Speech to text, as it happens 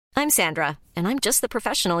I'm Sandra, and I'm just the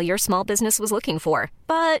professional your small business was looking for.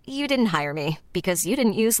 But you didn't hire me because you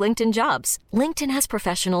didn't use LinkedIn Jobs. LinkedIn has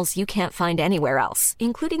professionals you can't find anywhere else,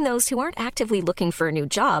 including those who aren't actively looking for a new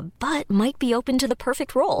job, but might be open to the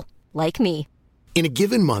perfect role, like me. In a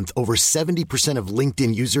given month, over 70% of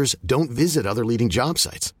LinkedIn users don't visit other leading job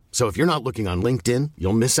sites. So if you're not looking on LinkedIn,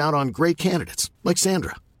 you'll miss out on great candidates like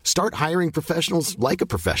Sandra. Start hiring professionals like a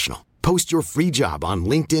professional. Post your free job on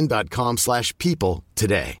linkedin.com/people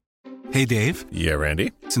today. Hey, Dave. Yeah,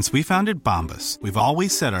 Randy. Since we founded Bombas, we've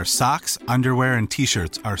always said our socks, underwear, and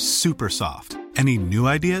T-shirts are super soft. Any new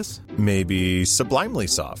ideas? Maybe sublimely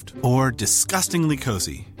soft. Or disgustingly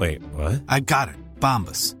cozy. Wait, what? I got it.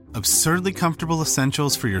 Bombas. Absurdly comfortable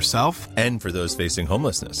essentials for yourself and for those facing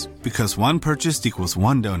homelessness. Because one purchased equals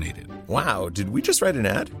one donated. Wow, did we just write an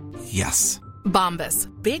ad? Yes. Bombas.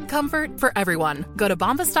 Big comfort for everyone. Go to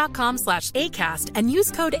bombas.com/ACAST and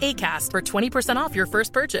use code ACAST for 20% off your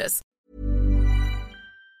first purchase.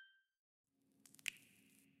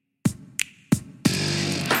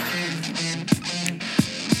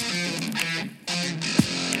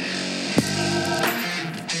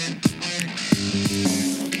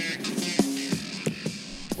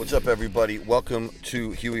 What's up, everybody? Welcome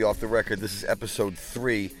to Huey Off the Record. This is episode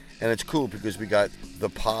 3, and it's cool because we got the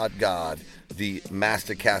pod god, the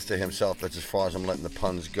master caster himself. That's as far as I'm letting the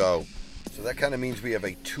puns go. So that kind of means we have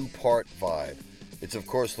a 2-part vibe. It's, of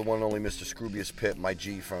course, the one and only Mr. Scroobius Pip, my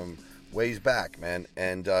G from ways back, man.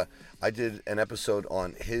 And I did an episode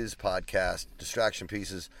on his podcast, Distraction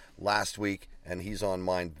Pieces, last week, and he's on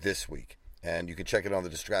mine this week. And you can check it on the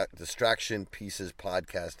Distraction Pieces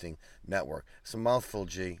Podcasting Network. It's a mouthful,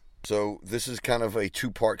 G. So this is kind of a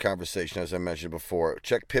 2-part conversation, as I mentioned before.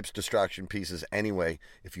 Check Pip's Distraction Pieces anyway.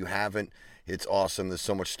 If you haven't, it's awesome. There's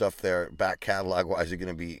so much stuff there. Back catalog-wise, you're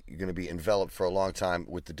gonna be enveloped for a long time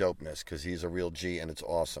with the dopeness because he's a real G and it's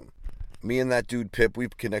awesome. Me and that dude Pip,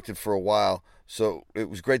 we've connected for a while, so it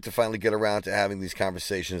was great to finally get around to having these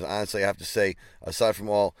conversations. Honestly, I have to say, aside from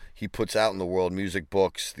all he puts out in the world, music,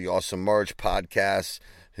 books, the awesome merch, podcasts,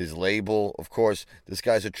 his label, of course, this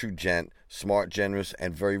guy's a true gent, smart, generous,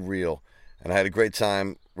 and very real. And I had a great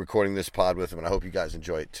time recording this pod with him, and I hope you guys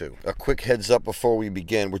enjoy it too. A quick heads up before we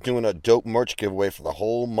begin. We're doing a dope merch giveaway for the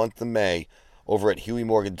whole month of May over at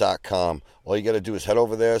HueyMorgan.com. All you got to do is head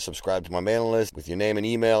over there, subscribe to my mailing list with your name and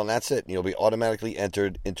email, and that's it. And you'll be automatically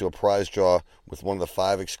entered into a prize draw with one of the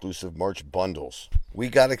 5 exclusive merch bundles. We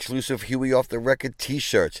got exclusive Huey Off the Record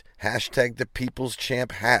t-shirts, hashtag the People's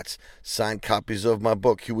Champ hats, signed copies of my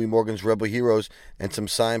book, Huey Morgan's Rebel Heroes, and some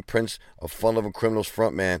signed prints of Fun Loving Criminals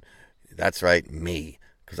frontman. That's right, me,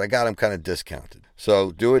 because I got him kind of discounted.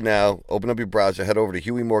 So do it now. Open up your browser, head over to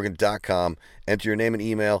HueyMorgan.com, enter your name and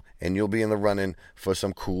email, and you'll be in the running for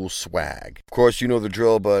some cool swag. Of course, you know the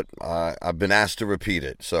drill, but I've been asked to repeat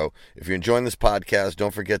it. So if you're enjoying this podcast,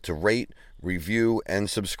 don't forget to rate, review, and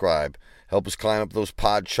subscribe. Help us climb up those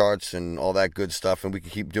pod charts and all that good stuff, and we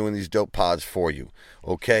can keep doing these dope pods for you.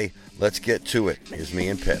 Okay, let's get to it. Here's me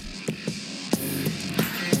and Pip.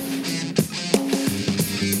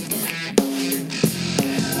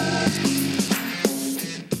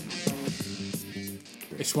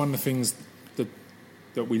 It's one of the things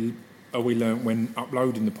that we learned when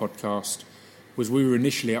uploading the podcast was we were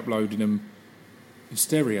initially uploading them in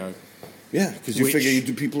stereo. Yeah, because you figure you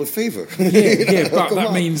do people a favour. Yeah, but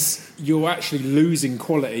that means you're actually losing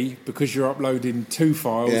quality because you're uploading 2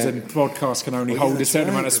 files and the podcast can only hold a certain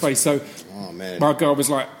amount of space. So my guy was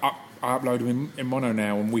like, I upload them in mono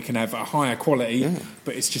now and we can have a higher quality,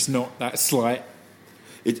 but it's just not that slight.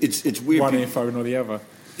 It's weird. One earphone or the other.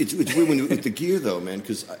 It's weird with the gear though, man.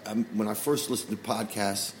 Because when I first listened to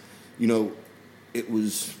podcasts, you know, it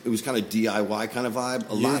was kind of DIY kind of vibe,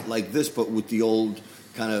 a lot like this, but with the old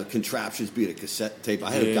kind of contraptions, be it a cassette tape.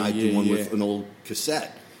 I had a guy do one with an old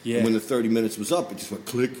cassette. Yeah. And when the 30 minutes was up, it just went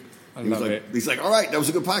click. I love it. He's like, all right, that was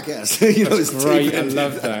a good podcast. You know, that's great. I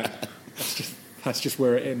love that. That's just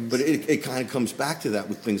where it ends. But it kind of comes back to that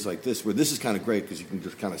with things like this, where this is kind of great because you can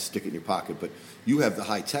just kind of stick it in your pocket. But you have the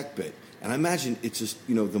high-tech bit. And I imagine it's just,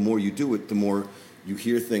 you know, the more you do it, the more you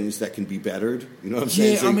hear things that can be bettered. You know what I'm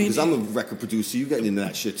saying? Yeah, because I'm a record producer, you get into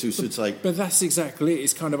that shit too. So it's like, but that's exactly it.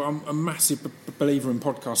 It's kind of I'm a massive believer in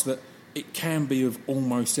podcasts that it can be of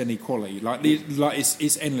almost any quality. Like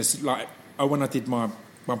it's endless. Like when I did my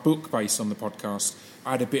book based on the podcast,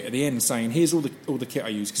 I had a bit at the end saying, "Here's all the kit I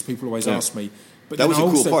use," because people always ask me. But that was a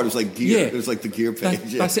cool part. It was like gear. Yeah, it was like the gear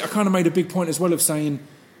page. That's it. I kind of made a big point as well of saying,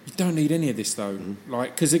 you don't need any of this though. Mm-hmm.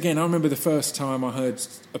 Like, because again, I remember the first time I heard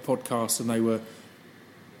a podcast and they were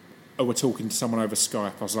talking to someone over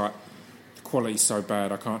Skype. I was like, the quality's so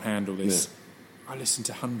bad, I can't handle this. I listen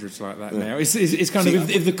to hundreds like that now. It's kind of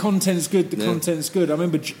if the content's good, the content's good. I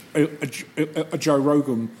remember a Joe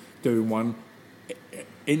Rogan doing one,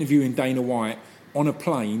 interviewing Dana White on a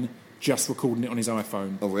plane, just recording it on his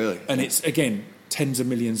iPhone. Oh, really? And it's again tens of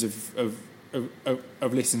millions of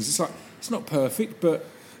listens. It's like it's not perfect, but.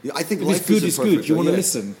 Yeah, I think if life it's good, is perfect, you want to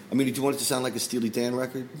listen. I mean, do you want it to sound like a Steely Dan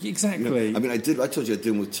record? Exactly. You know? I mean, I told you I did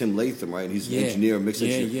one with Tim Latham, right? And he's an engineer, mixer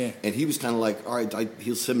engineer. And he was kind of like, all right,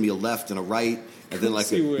 he'll send me a left and a right. And then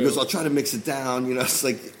he goes, I'll try to mix it down. You know, it's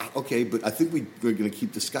like, okay, but I think we're going to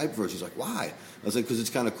keep the Skype version. He's like, why? I was like, because it's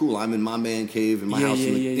kind of cool. I'm in my man cave in my house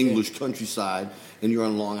in the English countryside, and you're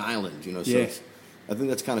on Long Island, you know. So I think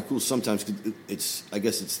that's kind of cool. Sometimes I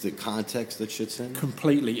guess it's the context that shit's in.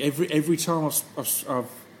 Completely. Every time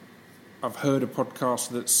I've heard a podcast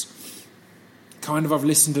that's kind of I've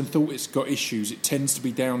listened and thought it's got issues, it tends to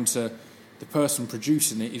be down to the person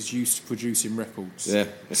producing it is used to producing records. Yeah.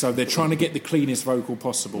 So they're trying to get the cleanest vocal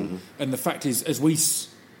possible. Mm-hmm. And the fact is, as we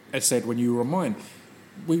said when you were on mine,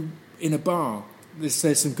 we in a bar, there's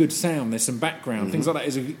some good sound, there's some background, things like that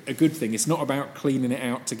is a good thing. It's not about cleaning it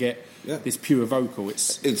out to get this pure vocal.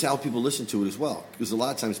 It's how people listen to it as well. Because a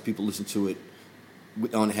lot of times people listen to it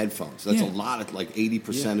on headphones. That's a lot of, like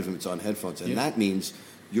 80% of them, it's on headphones. And that means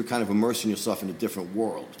you're kind of immersing yourself in a different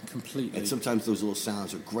world. Completely. And sometimes those little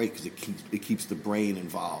sounds are great because it keeps the brain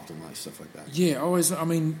involved and like stuff like that. Yeah,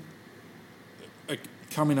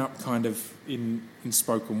 coming up kind of in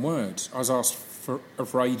spoken word, I was asked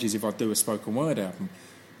for ages if I'd do a spoken word album.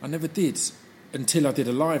 I never did until I did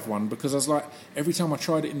a live one because I was like, every time I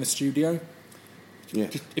tried it in the studio,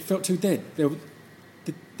 it felt too dead.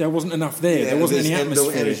 There wasn't enough there. Yeah, there wasn't any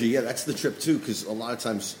atmosphere. No energy. Yeah, that's the trip too. Because a lot of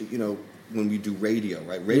times, you know, when we do radio,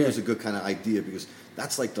 right? Radio is a good kind of idea because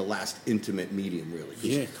that's like the last intimate medium, really.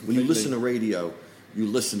 Yeah, when you listen to radio, you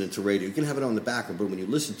listen into radio. You can have it on the background, but when you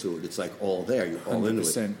listen to it, it's like all there. You're all 100%.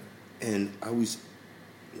 Into it. And I was,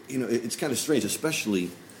 you know, it's kind of strange, especially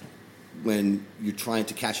when you're trying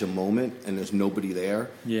to catch a moment and there's nobody there.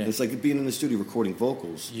 Yeah. It's like being in the studio recording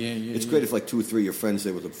vocals. It's great if like 2 or 3 of your friends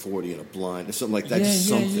there with a 40 and a blind or something like that. Just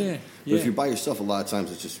something. But if you're by yourself, a lot of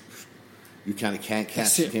times it's just you kind of can't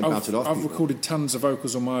bounce it off. I've recorded tons of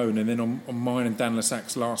vocals on my own, and then on mine and Dan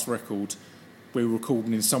Lasak's last record, we were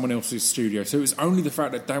recording in someone else's studio. So it was only the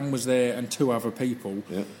fact that Dan was there and 2 other people.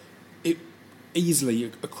 Yeah. It easily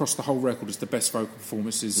across the whole record is the best vocal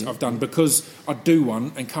performances I've done because I'd do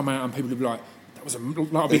one and come out and people would be like, that was I'd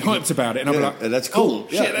be hyped about it, and I'd be like, that's cool.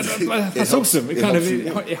 Oh, shit, that's awesome. It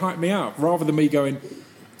hyped me up rather than me going,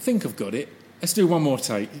 I think I've got it. Let's do one more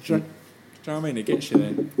take. Do you know what I mean? It gets you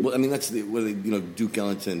there. Well, I mean, that's Duke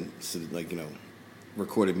Ellington said, like, you know,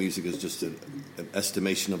 recorded music is just an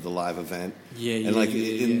estimation of the live event.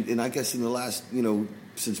 And I guess in the last, you know,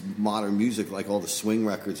 since modern music, like all the swing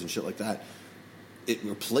records and shit like that, it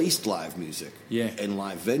replaced live music and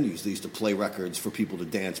live venues. They used to play records for people to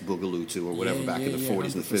dance boogaloo to or whatever back in the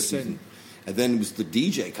 40s and the 50s. And then it was the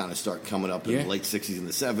DJ kind of start coming up in the late 60s and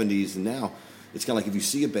the 70s. And now it's kind of like if you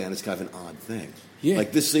see a band, it's kind of an odd thing. Yeah.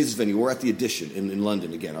 Like this venue, we're at the Edition in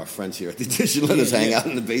London. Again, our friends here at the Edition let us hang out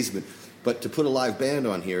in the basement. But to put a live band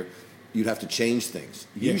on here, you'd have to change things.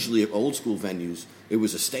 Usually at old school venues, it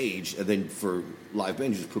was a stage. And then for live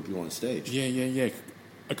bands, you just put people on stage. Yeah.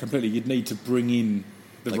 Completely, you'd need to bring in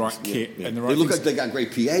the right kit and the right. They look like they got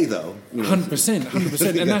great PA though.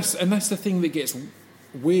 100%, and that's the thing that gets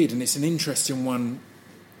weird, and it's an interesting one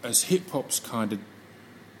as hip hop's kind of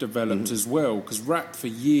developed as well. Because rap for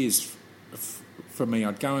years, for me,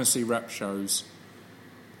 I'd go and see rap shows.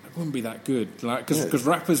 It wouldn't be that good, like because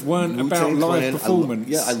rappers weren't about live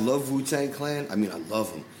performance. I love Wu-Tang Clan. I mean, I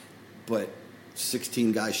love them, but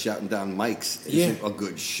 16 guys shouting down mics isn't a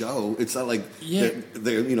good show. It's not like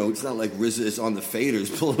they're you know, it's not like RZA is on the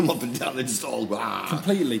faders pulling them up and down. They're just all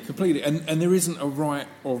completely. And there isn't a right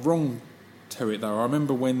or wrong to it though. I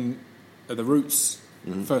remember when the Roots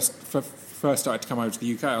first started to come over to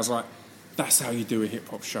the UK, I was like, that's how you do a hip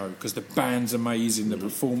hop show because the band's amazing, the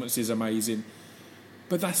performance is amazing.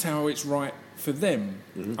 But that's how it's right for them.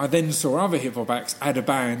 I then saw other hip-hop acts add a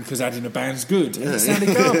band because adding a band's good. And it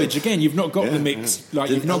sounded garbage. Again, you've not got the mix. Like,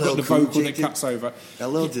 you've not got the vocal that cuts over.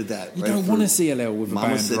 LL did that. You don't want to see LL with a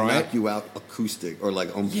band, said right? Knock you out acoustic or like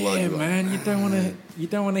unplugged. Yeah, man. You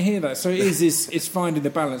don't want to hear that. So it's finding the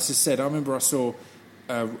balance. As said, I remember I saw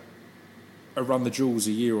a Run the Jewels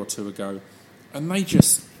a year or 2 ago, and they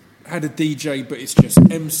just had a DJ, but it's just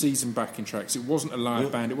MCs and backing tracks. It wasn't a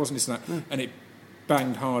live band. It wasn't this and that. And it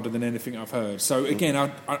banged harder than anything I've heard. So again,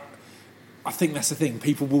 I think that's the thing.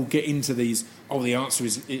 People will get into these. Oh, the answer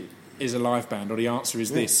is is a live band, or the answer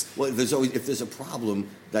is this. Well, if there's a problem,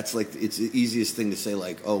 that's like it's the easiest thing to say.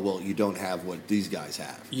 Like, oh well, you don't have what these guys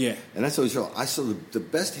have. Yeah, and that's always I saw the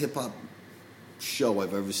best hip hop show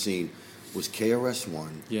I've ever seen was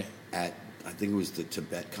KRS-One. Yeah, at I think it was the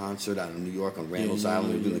Tibet concert out in New York on Randall's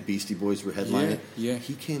Island. They were doing the Beastie Boys were headlining. Yeah,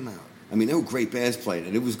 he came out. I mean, there were great bands playing,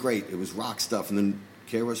 and it was great. It was rock stuff, and then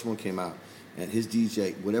KRS-One came out. And his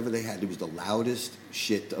DJ, whatever they had, it was the loudest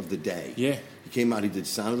shit of the day. Yeah. He came out, he did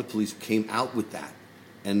Sound of the Police, came out with that.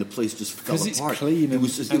 And the place just fell apart. Because it's clean. It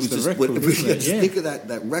was just think of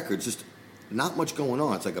that record, just not much going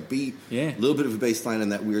on. It's like a beat, a little bit of a bass line,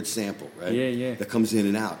 and that weird sample, right? Yeah. That comes in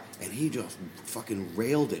and out. And he just fucking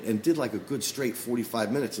railed it and did like a good straight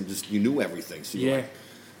 45 minutes and just, you knew everything. So you're like,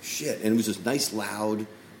 shit. And it was just nice, loud,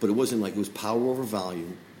 but it wasn't like, it was power over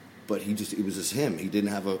volume. But it was just him. He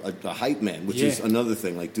didn't have a hype man, which is another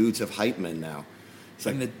thing. Like, dudes have hype men now. It's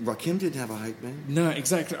like, Rakim didn't have a hype man. No,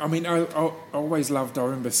 exactly. I mean, I always loved, I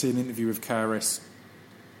remember seeing an interview with KRS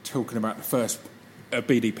talking about the first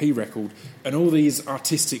BDP record, and all these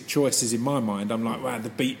artistic choices in my mind. I'm like, wow, the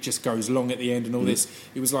beat just goes long at the end and all this.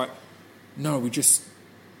 It was like, no,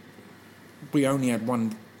 we only had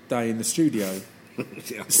one day in the studio.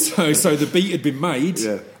 So the beat had been made.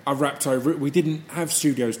 I rapped over it. We didn't have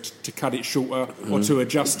studios to cut it shorter or to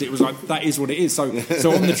adjust it. It was like, that is what it is. So on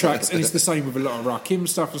the tracks, and it's the same with a lot of Rakim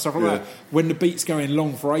stuff and stuff like that. When the beat's going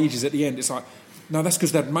long for ages at the end, it's like, no, that's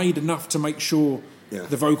because they'd made enough to make sure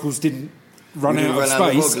the vocals didn't run out of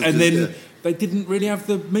space, and then they didn't really have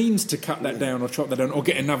the means to cut that down or chop that down or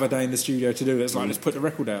get another day in the studio to do it. It's like, let's put the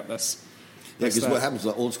record out. Because what happens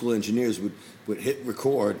is old school engineers would hit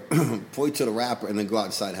record, point to the rapper, and then go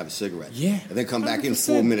outside and have a cigarette. Yeah. And then come back in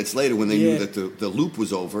 4 minutes later when they knew that the loop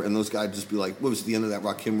was over, and those guys would just be like, what was the end of that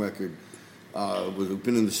Rakim record? We've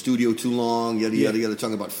been in the studio too long, yada, yada,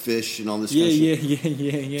 talking about fish and all this kind of shit.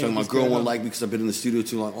 Yeah. Talking about girl won't like me because I've been in the studio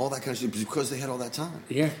too long, all that kind of shit, because they had all that time.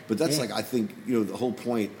 Yeah. But that's like, I think, the whole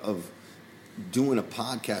point of doing a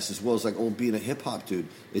podcast as well as like being a hip hop dude,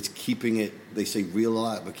 it's keeping it, they say real a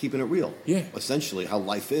lot, but keeping it real. Yeah. Essentially how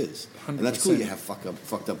life is. 100%. And that's cool. You have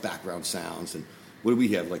fucked up background sounds. And what do we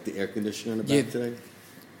have? Like the air conditioner in the back today?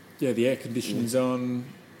 Yeah, the air conditioning's on.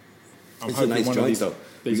 It's a nice joint though.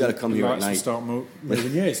 You got to come here at night. Start moving.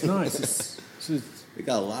 Yeah, it's nice. We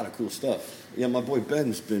got a lot of cool stuff. Yeah, my boy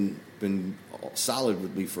Ben's been solid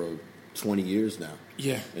with me for 20 years now.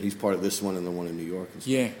 Yeah. And he's part of this one and the one in New York. And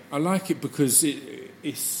stuff. Yeah, I like it because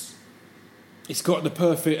it's got the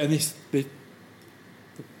perfect, and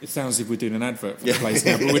it sounds as if we're doing an advert for the place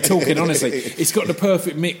now, but we're talking honestly. It's got the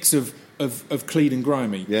perfect mix of clean and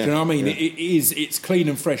grimy. Yeah. Do you know what I mean? Yeah. It's clean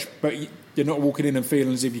and fresh, but you're not walking in and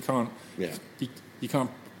feeling as if you can't. Yeah. You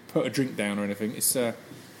can't put a drink down or anything. It's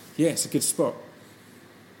it's a good spot.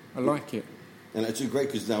 I like it. And it's great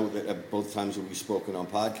because now at both times that we've spoken on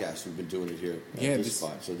podcasts, we've been doing it here at this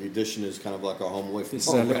spot. So the Edition is kind of like our home away from home. It's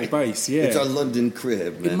our little base, yeah. It's our London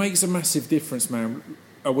crib, man. It makes a massive difference, man,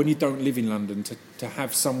 when you don't live in London, to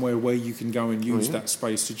have somewhere where you can go and use that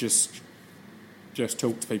space to just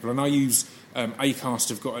talk to people. And I use Acast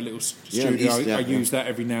have got a little studio. I use that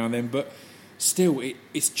every now and then, but still,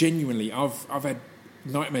 it's genuinely. I've had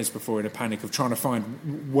nightmares before in a panic of trying to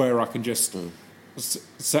find where I can just.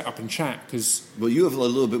 Set up and chat because. Well, you have a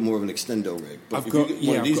little bit more of an extendo rig. But I've got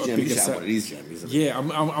one of these jammies. Yeah,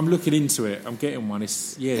 I'm looking into it. I'm getting one.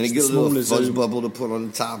 It's and you get a little fuzz bubble to put on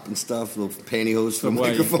the top and stuff. Little pantyhose for the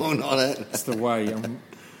microphone on it. That's the way.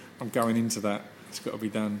 I'm going into that. It's got to be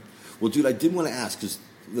done. Well, dude, I did want to ask because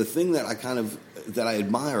the thing that I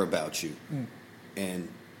admire about you, and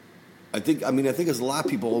I think as a lot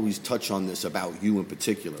of people always touch on this about you in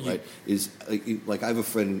particular, right? Is like I have a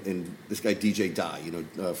friend, and this guy DJ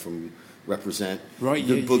Die, from Represent, right?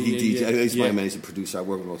 The Boogie DJ. He's my man. He's a producer. I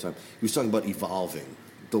work with him all the time. He was talking about evolving,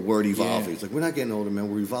 the word evolving. He's like, we're not getting older,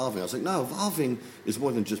 man. We're evolving. I was like, no, evolving is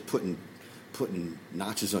more than just putting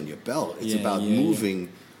notches on your belt. It's about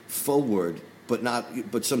moving forward,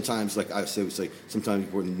 but sometimes, like I say,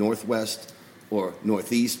 sometimes we're northwest or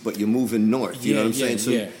northeast, but you're moving north. You know what I'm saying?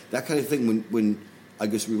 So that kind of thing. When I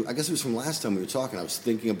guess it was from last time we were talking. I was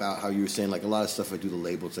thinking about how you were saying like a lot of stuff I do the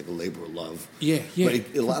label. It's like a labor of love. Yeah.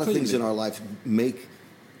 But a lot of things in our life make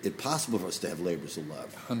it possible for us to have labors of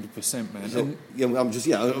love. 100%, man. So,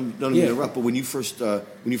 I don't interrupt. But when you first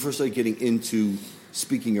started getting into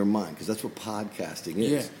speaking your mind, because that's what podcasting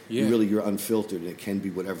is. You're unfiltered, and it can be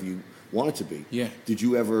whatever you want it to be. Yeah. Did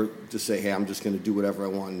you ever just say, hey, I'm just going to do whatever I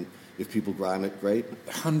want? And if people grime it, great.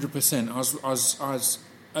 100%. I was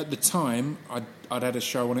at the time. I'd had a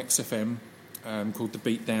show on XFM called The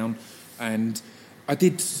Beatdown, and I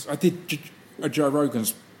did a Joe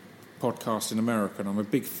Rogan's podcast in America, and I'm a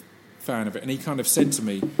big fan of it. And he kind of said to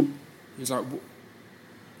me, he was like,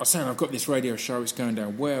 I was saying, I've got this radio show, it's going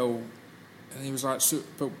down well. And he was like,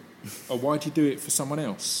 but why'd you do it for someone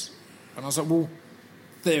else? And I was like, well,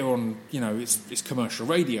 they're on, it's commercial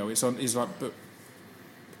radio. It's on. He's like, but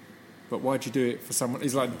why'd you do it for someone?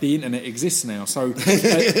 He's like, the internet exists now. So at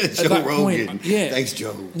that Rogan. point, yeah, Thanks,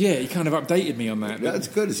 Joe. Yeah, he kind of updated me on that. Yeah, that's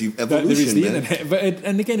good. It's evolution, there is the man. internet. But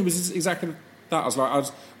and again, it was exactly that. I was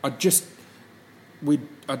like,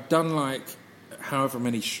 I'd done like however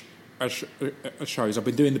many shows. I've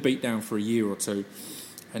been doing the Beatdown for a year or two,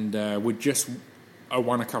 and I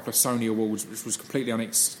won a couple of Sony Awards, which was completely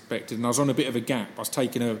unexpected. And I was on a bit of a gap. I was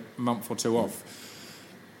taking a month or two off,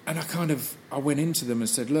 and I went into them and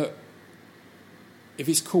said, look, if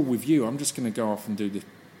it's cool with you, I'm just going to go off and do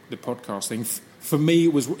the podcast thing. For me,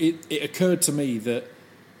 it occurred to me that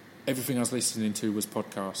everything I was listening to was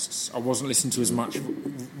podcasts. I wasn't listening to as much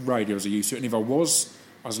radio as I used to, and if I was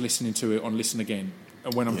listening to it on Listen Again,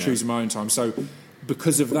 and when I'm choosing my own time. So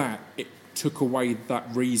because of that, it took away that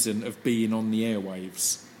reason of being on the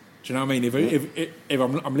airwaves. Do you know what I mean? If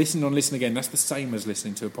I'm listening on Listen Again, that's the same as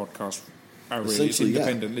listening to a podcast. Really, it's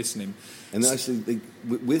independent listening. And actually,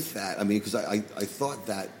 with that, I mean, because I thought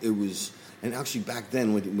that it was, and actually back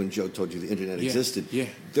then when Joe told you the internet existed,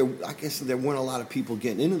 I guess there weren't a lot of people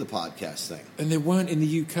getting into the podcast thing. And there weren't in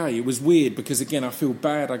the UK. It was weird because, again, I feel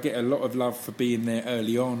bad. I get a lot of love for being there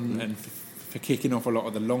early on and for kicking off a lot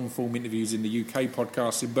of the long-form interviews in the UK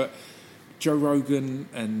podcasting, but Joe Rogan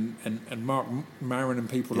and Mark Maron and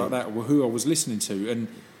people like that were who I was listening to, and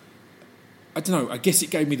I don't know, I guess it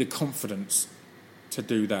gave me the confidence to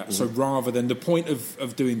do that. So rather than the point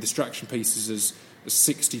of doing distraction pieces as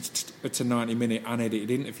 60 to 90 minute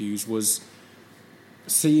unedited interviews was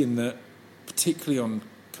seeing that, particularly on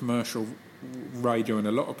commercial radio in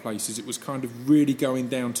a lot of places, it was kind of really going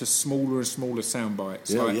down to smaller and smaller sound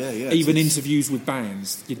bites. Even interviews with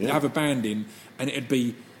bands. You'd have a band in and it'd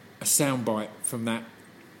be a sound bite from that.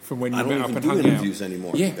 From when you met up and hung out. I don't even do interviews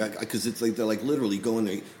anymore. Yeah. Because it's like, they're like literally going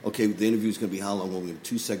there, okay, the interview's going to be how long? Well, we have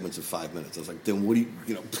 2 segments of 5 minutes. I was like, then what do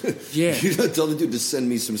you tell the dude to send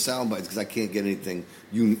me some sound bites because I can't get anything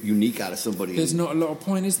unique out of somebody. There's not a lot of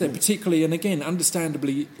point, is there? Particularly, and again,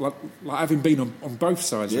 understandably, like having been on both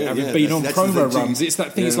sides, having been on promo runs, it's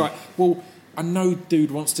that thing, it's like, well, I know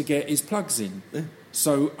dude wants to get his plugs in. Yeah.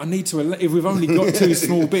 So I need to, if we've only got 2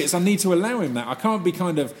 small bits, I need to allow him that. I can't be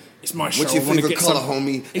kind of, it's my show. What's your favorite colour,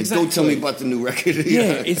 homie? And don't tell me about the new record.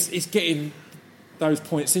 It's getting those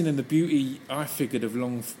points in. And the beauty, I figured, of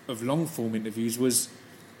long form interviews was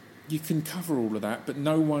you can cover all of that, but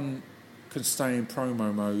no one can stay in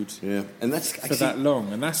promo mode. Yeah, and that's for that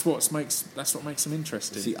long, and that's what makes them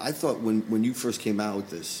interesting. See, I thought when you first came out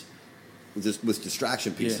with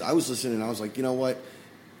distraction pieces, I was listening and I was like, you know what?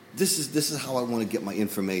 This is how I want to get my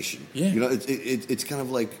information. Yeah. You know, it's kind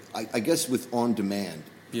of like, I guess with on demand,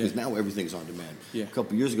 because now everything's on demand. Yeah. A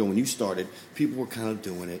couple of years ago when you started, people were kind of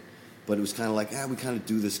doing it, but it was kind of like, we kind of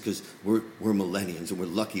do this because we're millennials and we're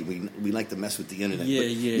lucky. We like to mess with the internet.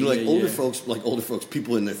 Older folks,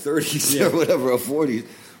 people in their 30s or whatever, or 40s,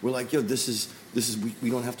 we're like, yo, this is we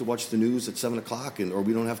don't have to watch the news at 7 o'clock, or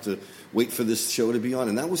we don't have to wait for this show to be on.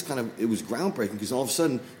 And that was it was groundbreaking because all of a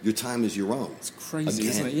sudden your time is your own. It's crazy,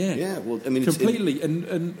 isn't it? Yeah. Yeah. Well, I mean, completely.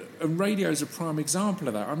 And radio is a prime example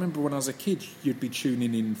of that. I remember when I was a kid, you'd be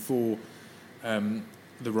tuning in for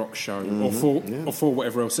the rock show or for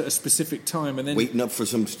whatever else at a specific time, and then waiting up for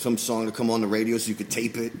some song to come on the radio so you could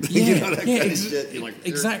tape it. You know, that kind of shit. You're like,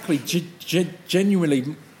 exactly.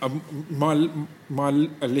 Genuinely, my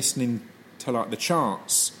listening to like the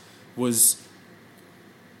charts was,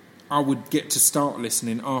 I would get to start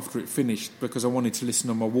listening after it finished because I wanted to listen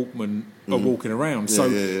on my Walkman or walking around. So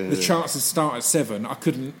the charts would start at 7. I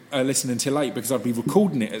couldn't listen until 8 because I'd be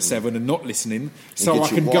recording it at 7 and not listening, so I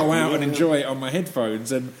can go out and enjoy it on my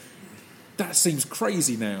headphones. And that seems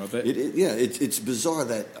crazy now. That it's bizarre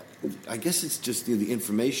that, I guess it's just the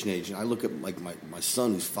information age. And I look at like my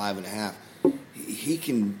son who's 5.5. He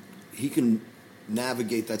can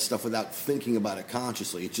navigate that stuff without thinking about it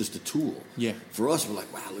consciously. It's just a tool. Yeah. For us, we're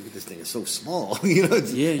like, wow, look at this thing. It's so small. You know. And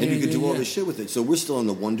you can do all this shit with it. So we're still in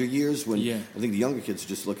the wonder years when I think the younger kids are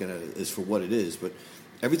just looking at it as for what it is. But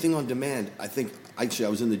everything on demand, I think. Actually, I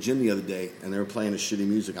was in the gym the other day and they were playing this shitty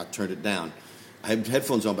music. I turned it down. I had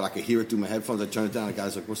headphones on, but I could hear it through my headphones. I turned it down. The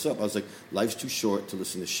guy's like, what's up? I was like, life's too short to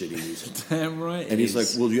listen to shitty music. Damn right. And he's like,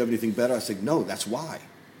 well, do you have anything better? I said, no, that's why.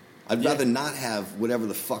 I'd rather not have whatever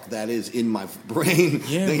the fuck that is in my brain.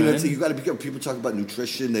 Yeah, man. You got to be careful. People talk about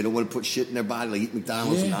nutrition. They don't want to put shit in their body. They eat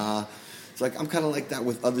McDonald's. Nah. It's like, I'm kind of like that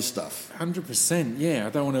with other stuff. 100%. Yeah. I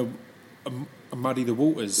don't want to muddy the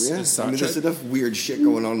waters Yeah, as such. I mean, there's enough weird shit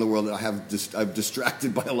going on in the world that I'm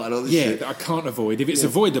distracted by a lot of other shit. That I can't avoid. If it's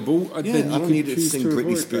avoidable, then you I don't can need to choose sing to Britney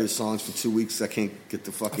avoid Spears it. songs for 2 weeks. I can't get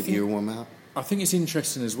the fucking earworm out. I think it's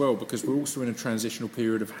interesting as well because we're also in a transitional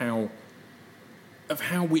period of how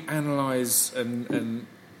we analyse and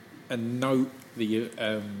note the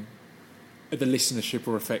listenership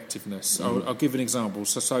or effectiveness. I'll give an example.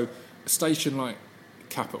 So a station like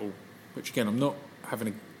Capital, which again I'm not having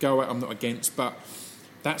a go at, I'm not against, but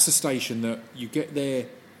that's a station that you get their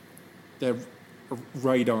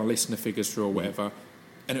radar listener figures through or whatever,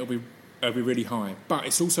 and it'll be really high. But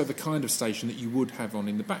it's also the kind of station that you would have on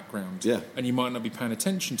in the background, and you might not be paying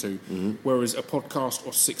attention to. Whereas a podcast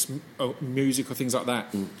or music or things like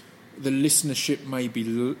that, the listenership may be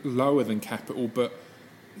lower than Capital, but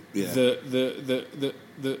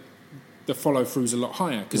the follow through is a lot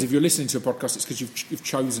higher. Because if you're listening to a podcast, it's because you've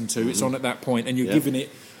chosen to. It's on at that point, and you're giving it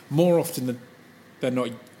more often than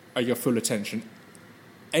not your full attention.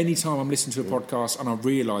 Anytime I'm listening to a podcast and I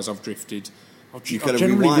realise I've drifted, I'll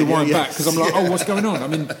generally rewind back because I'm like, what's going on? I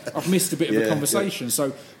mean, I've missed a bit of a conversation.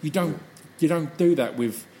 So you don't do that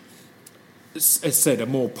with, as said, a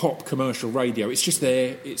more pop commercial radio. It's just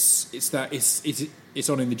there. It's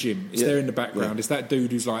on in the gym. It's there in the background. It's that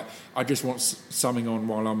dude who's like, I just want something on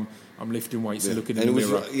while I'm lifting weights and looking in the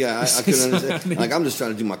mirror. I can understand. Like, I'm just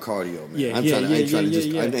trying to do my cardio, man. I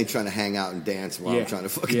ain't trying to hang out and dance while I'm trying to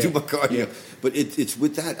fucking do my cardio. Yeah. But it's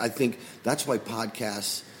with that, I think that's why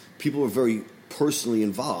podcasts, people are very personally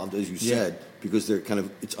involved, as you said, because they're kind of,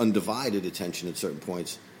 it's undivided attention at certain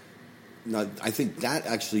points. Now, I think that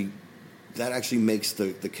actually makes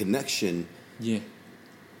the connection. Yeah.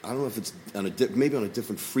 I don't know if it's maybe on a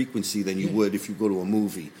different frequency than you would if you go to a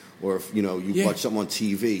movie or if you watch something on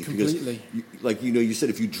TV. Completely. Because you said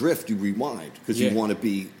if you drift, you rewind because you want to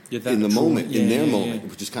be in the moment, in their moment,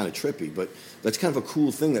 which is kind of trippy. But that's kind of a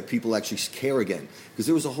cool thing that people actually care again. Because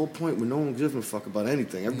there was a whole point where no one gives a fuck about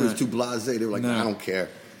anything. Everybody's too blasé. They were like, I don't care.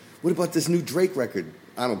 What about this new Drake record?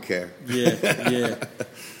 I don't care. Yeah.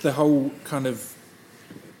 The whole kind of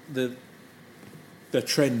the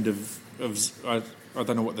trend of I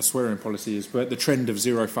don't know what the swearing policy is, but the trend of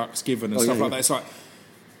zero fucks given and stuff like that. It's like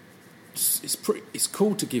it's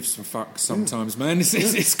cool to give some fucks sometimes, man.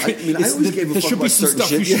 There should be some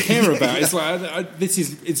stuff you should care about. It's like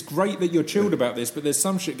it's great that you're chilled about this, but there's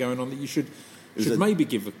some shit going on that you should maybe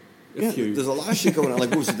give a few. There's a lot of shit going on.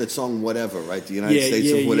 Like what was it, that song "Whatever"? Right, the United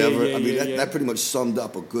States of Whatever. That pretty much summed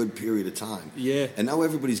up a good period of time. Yeah, and now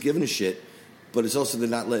everybody's giving a shit, but it's also they're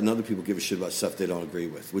not letting other people give a shit about stuff they don't agree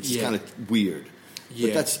with, which is kind of weird.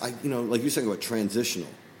 But that's like you're saying about transitional.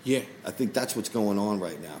 Yeah, I think that's what's going on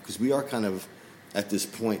right now because we are kind of at this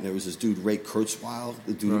point. And there was this dude Ray Kurzweil,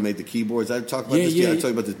 the dude who made the keyboards. I talked about this. I told you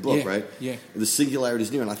about this book, right? Yeah, the Singularity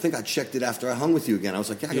is Near, and I think I checked it after I hung with you again. I was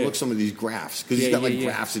like, I can look some of these graphs because he's got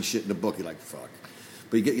graphs and shit in the book. You're like, fuck.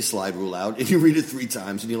 But you get your slide rule out and you read it 3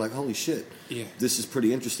 times and you're like, holy shit. Yeah, this is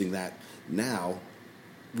pretty interesting. That now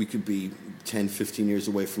we could be 10, 15 years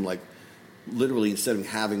away from like. Literally, instead of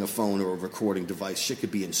having a phone or a recording device, shit could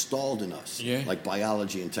be installed in us, like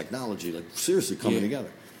biology and technology, like seriously coming together.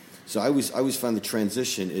 So I always find the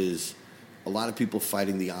transition is a lot of people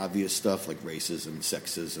fighting the obvious stuff like racism and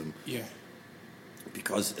sexism. Yeah.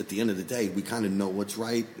 Because at the end of the day, we kind of know what's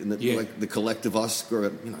right, and like the collective us,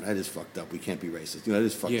 that is fucked up. We can't be racist. That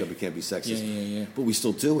is fucked up. We can't be sexist. But we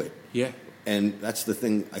still do it. Yeah. And that's the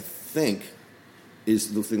thing. I think.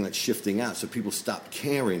 Is the thing that's shifting out. So people stopped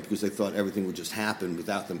caring because they thought everything would just happen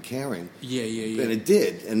without them caring. Yeah. And it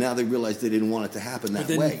did. And now they realize they didn't want it to happen that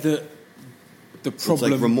way. The problem... It's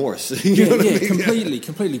like remorse.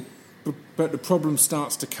 Completely. But the problem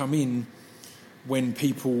starts to come in when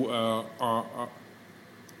people are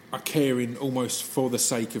caring almost for the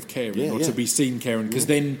sake of caring or to be seen caring.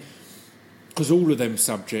 Because all of them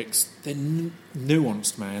subjects, they're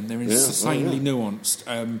nuanced, man. They're insanely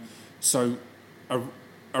nuanced. So...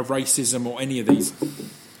 A racism or any of these.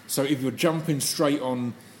 So if you're jumping straight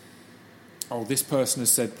on, this person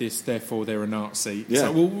has said this, therefore they're a Nazi.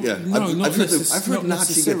 Yeah, no, I've heard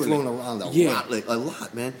Nazi get thrown around a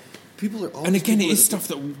lot, man. People are. And again, it is stuff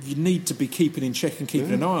that you need to be keeping in check and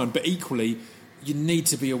keeping an eye on. But equally, you need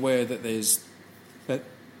to be aware that there's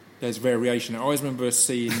variation. I always remember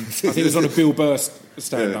seeing. I think it was on a Bill Burr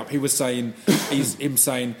stand-up. He was saying, him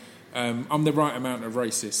saying. I'm the right amount of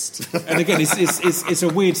racist. And again, it's a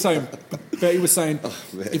weird saying, but he was saying,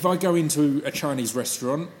 if I go into a Chinese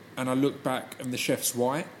restaurant and I look back and the chef's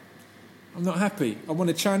white, I'm not happy. I want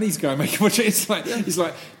a Chinese guy making my He's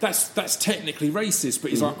like, that's technically racist,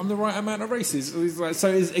 but he's like, I'm the right amount of racist. He's like, so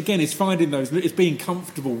it's finding those, it's being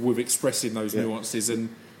comfortable with expressing those nuances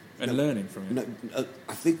and and learning from it.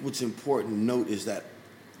 I think what's important to note is that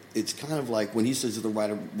it's kind of like when he says the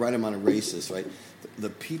right amount of racist, right? The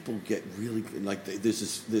people get really like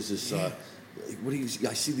there's this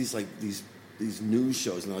I see these news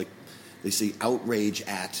shows and they say outrage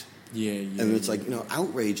at. And it's like,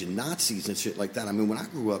 outrage and Nazis and shit like that. I mean, when I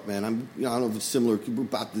grew up, man, I don't know if it's similar.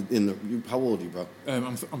 How old are you, bro?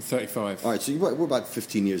 I'm 35. All right, so we're about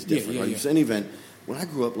 15 years different, right? So in any event, when I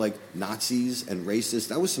grew up, like Nazis and racists,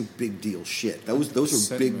 that was some big deal shit.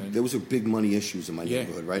 Those are big money issues in my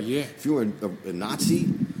neighborhood, right? Yeah. If you were a Nazi,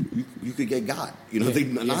 you could get got.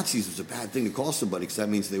 Nazis was a bad thing to call somebody because that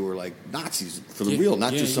means they were like Nazis for the real,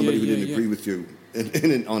 not just somebody who didn't agree with you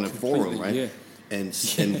on a forum, right? Yeah. And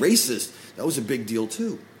racist, that was a big deal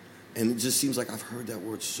too. And it just seems like I've heard that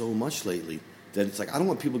word so much lately that it's like I don't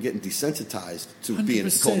want people getting desensitized to 100%. Being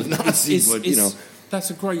called a Nazi, That's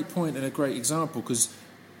a great point and a great example because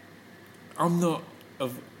I'm not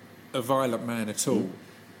a violent man at all,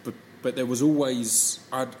 but there was always,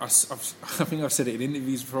 I think I've said it in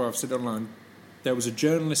interviews before, I've said it online, there was a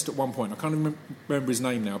journalist at one point, I can't remember his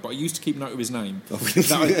name now, but I used to keep note of his name,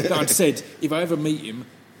 that I'd said, if I ever meet him,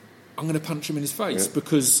 I'm going to punch him in his face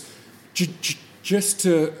because just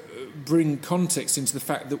to bring context into the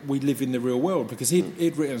fact that we live in the real world, because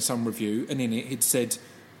he'd written some review and in it he'd said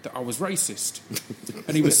that I was racist.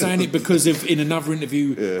 And he was saying it because in another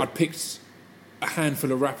interview I'd picked a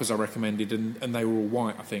handful of rappers I recommended and they were all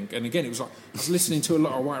white, I think. And again, it was like I was listening to a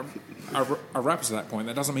lot of white rappers at that point.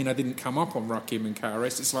 That doesn't mean I didn't come up on Rakim and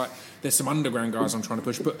KRS. It's like there's some underground guys I'm trying to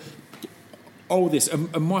push. But all this,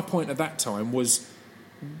 and my point at that time was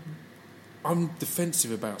I'm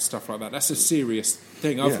defensive about stuff like that. That's a serious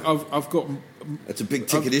thing. I've got... That's a big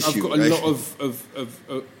ticket issue, I've got a lot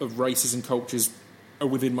of races and cultures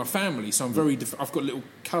within my family, so I'm very... I've got little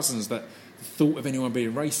cousins that the thought of anyone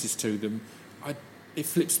being racist to them, it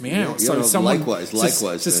flips me out. So likewise.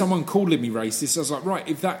 So someone calling me racist, I was like, right,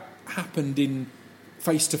 if that happened in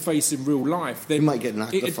face-to-face in real life, then you might get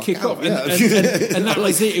knocked the fuck kick out. Off. And that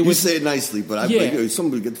was it. You say it nicely, but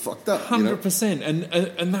somebody get fucked up. 100%.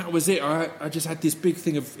 And that was it. I just had this big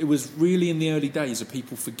thing of... It was really in the early days of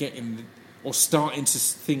people forgetting or starting to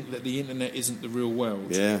think that the internet isn't the real world.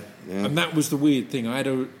 Yeah. And that was the weird thing. I had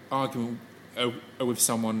an argument with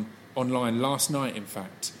someone online last night, in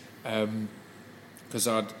fact, because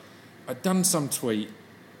I'd done some tweet.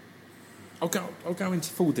 I'll go into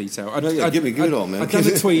full detail. Give me good on, man. I'd done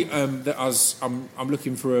a tweet that I'm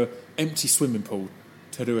looking for an empty swimming pool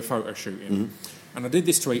to do a photo shoot in. And I did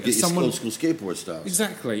this tweet. Get your old school skateboard style.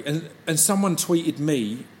 Exactly. And someone tweeted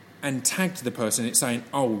me and tagged the person it saying,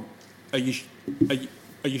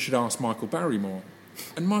 you should ask Michael Barrymore.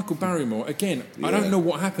 And Michael Barrymore, again, I don't know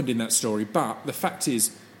what happened in that story, but the fact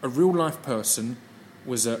is a real-life person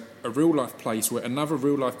was a real-life place where another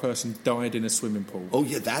real-life person died in a swimming pool. Oh,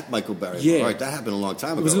 yeah, that Michael Barrymore. Yeah. Right, that happened a long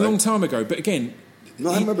time ago. It was a long time ago, but again... No,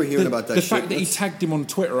 I remember hearing about that the shit. fact that he tagged him on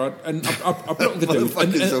Twitter, I blocked the dude.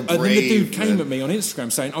 And then the dude came at me on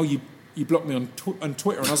Instagram saying, you blocked me on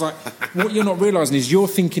Twitter. And I was like, what you're not realising is you're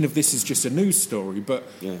thinking of this as just a news story, but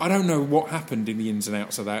I don't know what happened in the ins and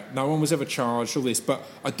outs of that. No one was ever charged, all this, but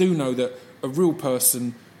I do know that a real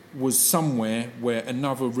person was somewhere where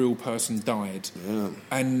another real person died. Yeah.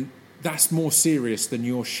 And that's more serious than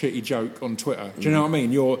your shitty joke on Twitter. Do you know what I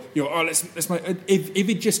mean? Let's make... If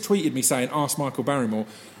he'd just tweeted me saying, ask Michael Barrymore,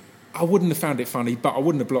 I wouldn't have found it funny, but I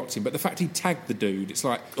wouldn't have blocked him. But the fact he tagged the dude, it's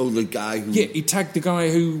like... Oh, the guy who... Yeah, he tagged the guy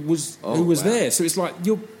who was there. So it's like,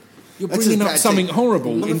 you're bringing up something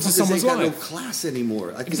horrible into someone's life. Ain't got no class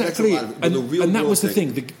anymore. I think exactly. That's a lot of, and that was the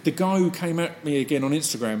thing. The guy who came at me again on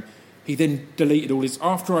Instagram, he then deleted all his...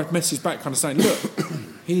 After I messaged back kind of saying, look,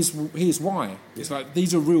 here's why. It's like,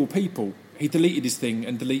 these are real people. He deleted his thing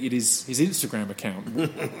and deleted his Instagram account,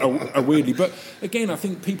 weirdly. But again, I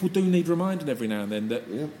think people do need reminding every now and then that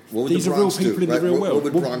these are real people in the real world.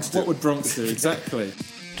 What would Bronx do? What would Bronx do? Exactly.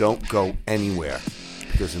 Don't go anywhere,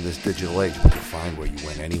 because in this digital age, we can find where you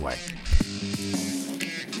went anyway.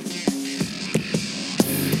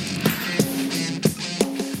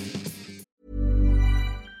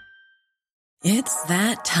 It's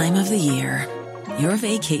that time of the year. Your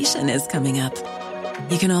vacation is coming up.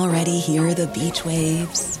 You can already hear the beach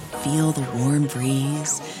waves, feel the warm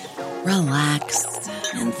breeze, relax,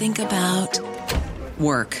 and think about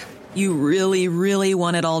work. You really, really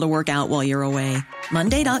want it all to work out while you're away.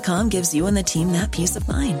 Monday.com gives you and the team that peace of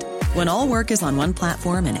mind. When all work is on one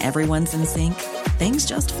platform and everyone's in sync, things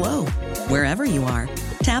just flow. Wherever you are,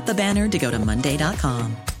 tap the banner to go to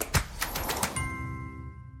Monday.com.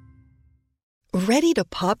 Ready to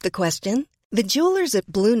pop the question? The jewelers at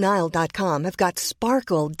BlueNile.com have got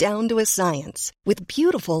sparkle down to a science with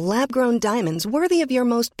beautiful lab-grown diamonds worthy of your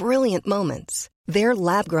most brilliant moments. Their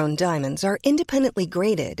lab-grown diamonds are independently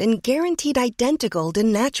graded and guaranteed identical to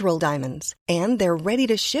natural diamonds, and they're ready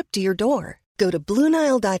to ship to your door. Go to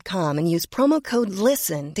BlueNile.com and use promo code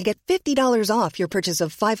LISTEN to get $50 off your purchase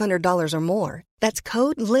of $500 or more. That's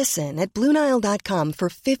code LISTEN at BlueNile.com for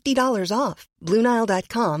 $50 off.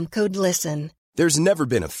 BlueNile.com, code LISTEN. There's never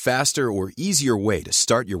been a faster or easier way to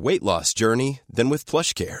start your weight loss journey than with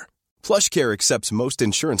PlushCare. PlushCare accepts most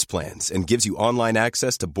insurance plans and gives you online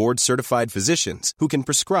access to board-certified physicians who can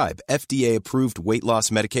prescribe FDA-approved weight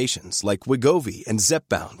loss medications like Wegovy and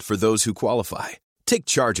Zepbound for those who qualify. Take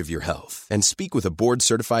charge of your health and speak with a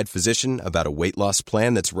board-certified physician about a weight loss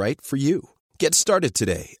plan that's right for you. Get started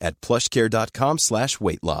today at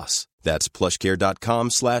plushcare.com/weight loss. That's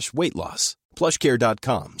plushcare.com/weight loss.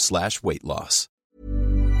 plushcare.com/weight loss.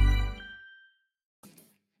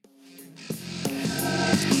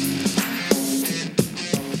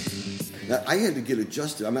 Now, I had to get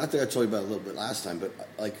adjusted. I mean, I think I told you about it a little bit last time, but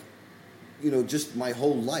like, just my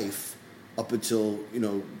whole life up until,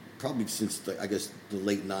 probably since I guess the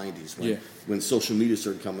late 90s when social media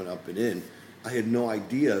started coming up and in, I had no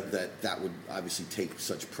idea that would obviously take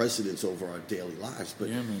such precedence over our daily lives. But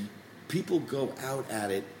people go out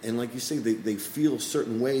at it, and like you say, they feel a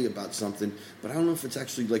certain way about something, but I don't know if it's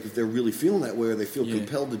actually like if they're really feeling that way or they feel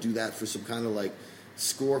compelled to do that for some kind of like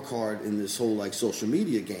scorecard in this whole like social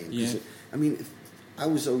media game. I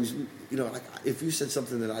was always, like if you said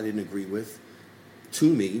something that I didn't agree with to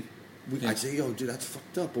me, I'd say, yo, dude, that's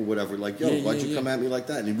fucked up or whatever. Like, yo, why'd you come at me like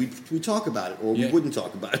that? And we talk about it, or we wouldn't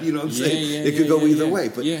talk about it. You know what I'm saying? It could go either way.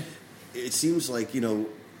 But it seems like,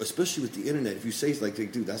 especially with the internet, if you say like,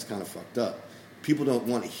 dude, that's kind of fucked up, people don't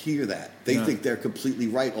want to hear that. They think they're completely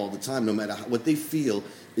right all the time, no matter what they feel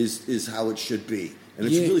is how it should be. And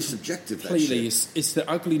it's really subjective. Completely. It's the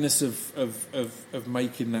ugliness of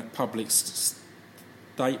making that public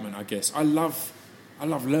statement, I guess. I love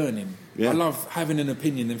learning. Yeah. I love having an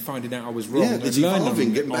opinion and finding out I was wrong. Yeah, it's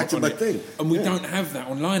evolving, getting back to my thing. And we don't have that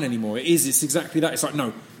online anymore. It's exactly that. It's like,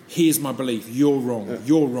 no, here's my belief. You're wrong. Yeah.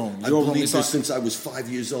 You're wrong. You're wrong. I've believed this since I was 5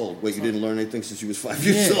 years old. Wait, you didn't learn anything since you was 5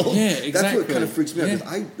 years old? Yeah, exactly. That's what kind of freaks me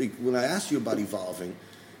out. Because when I asked you about evolving,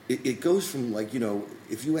 it goes from like,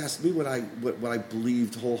 if you asked me what I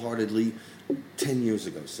believed wholeheartedly 10 years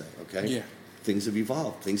ago, say, okay? Yeah. Things have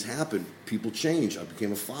evolved. Things happen. People change. I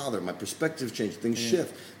became a father. My perspective changed. Things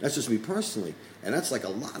shift. That's just me personally. And that's like a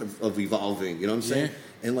lot of evolving. You know what I'm saying?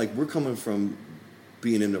 Yeah. And like we're coming from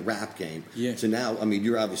being in the rap game to now, I mean,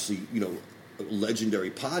 you're obviously, a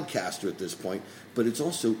legendary podcaster at this point, but it's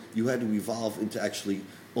also, you had to evolve into actually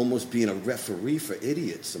almost being a referee for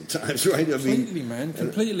idiots sometimes, right? Completely, man.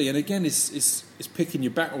 Completely. And again, it's picking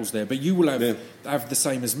your battles there. But you will have the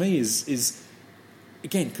same as me is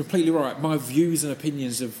again, completely right. My views and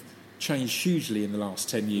opinions have changed hugely in the last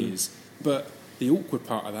 10 years. But the awkward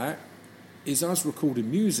part of that is us recording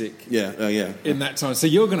music in that time. So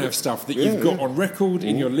you're going to have stuff that you've got on record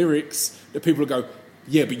in your lyrics that people will go,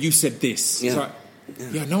 yeah, but you said this. It's like,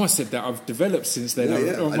 I know I said that. I've developed since then.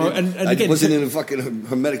 And again, wasn't in a fucking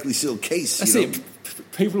hermetically sealed case. That's it.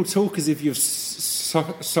 People talk as if you've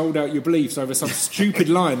sold out your beliefs over some stupid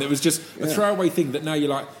line that was just a throwaway thing that now you're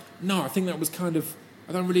like, no, I think that was kind of...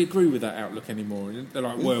 I don't really agree with that outlook anymore. And they're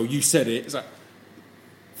like, well, you said it. It's like,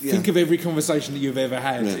 think of every conversation that you've ever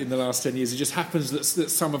had in the last 10 years. It just happens that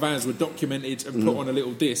some of ours were documented and put on a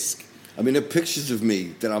little disc. I mean, there are pictures of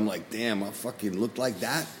me that I'm like, damn, I fucking look like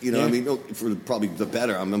that. You know what I mean? For probably the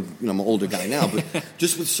better. I'm an older guy now, but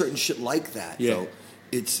just with certain shit like that, though,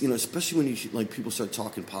 it's, especially when like people start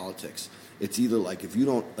talking politics, it's either like if you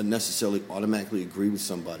don't necessarily automatically agree with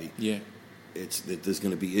somebody, it's that there's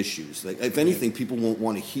going to be issues. Like, if anything, people won't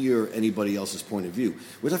want to hear anybody else's point of view,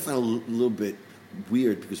 which I find a little bit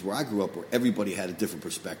weird because where I grew up, where everybody had a different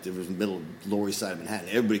perspective, it was in the middle of Lower East Side of Manhattan.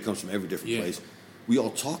 Everybody comes from every different place. We all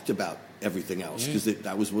talked about everything else because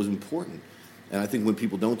that was important. And I think when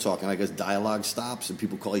people don't talk, and I guess dialogue stops, and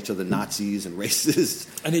people call each other Nazis and racists,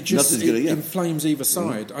 and it just inflames either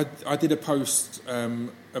side. I did a post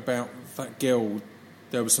about that girl.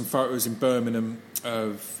 There were some photos in Birmingham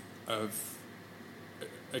of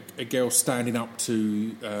a girl standing up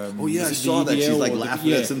to I saw that. She's like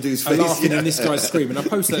laughing at some dude's face, laughing, and this guy's screaming. I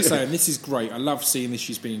posted that saying, this is great, I love seeing this,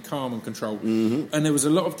 she's being calm and controlled. And there was a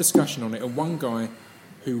lot of discussion on it, and one guy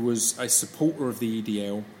who was a supporter of the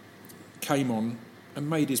EDL came on and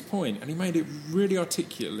made his point, and he made it really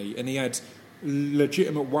articulately, and he had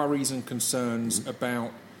legitimate worries and concerns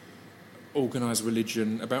about organised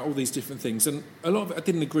religion, about all these different things, and a lot of it I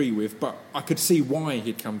didn't agree with, but I could see why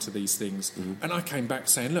he'd come to these things. And I came back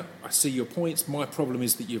saying, look, I see your points. My problem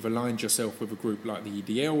is that you've aligned yourself with a group like the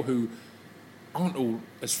EDL who aren't all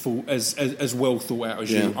as well thought out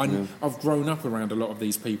as you. I've grown up around a lot of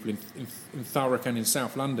these people in Thurrock and in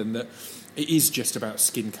South London, that it is just about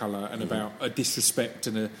skin colour and about a disrespect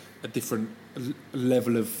and a different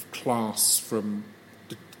level of class from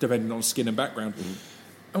depending on skin and background.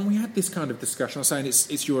 And we had this kind of discussion. I was saying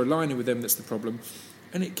it's your aligning with them that's the problem.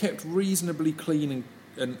 And it kept reasonably clean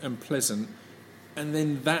and pleasant. And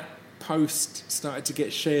then that post started to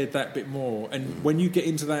get shared that bit more. And when you get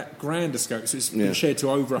into that grander scope, so it's been shared to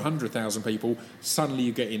over 100,000 people, suddenly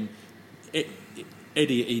you're getting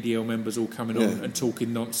idiot EDL members all coming on and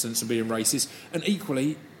talking nonsense and being racist. And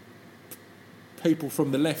equally, people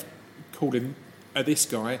from the left called him this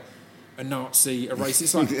guy a Nazi, a racist.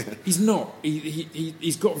 It's like, he's not.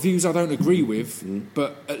 He's got views I don't agree with,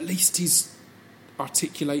 but at least he's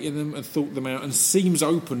articulating them and thought them out and seems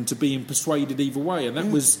open to being persuaded either way. And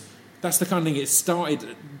that's the kind of thing. It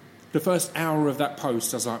started, the first hour of that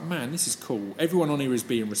post, I was like, man, this is cool. Everyone on here is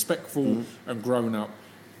being respectful and grown up.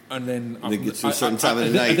 And then I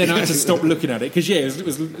had to stop looking at it because it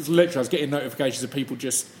was literally I was getting notifications of people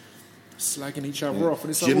just slagging each other off.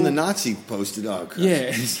 And it's Jim the Nazi posted up.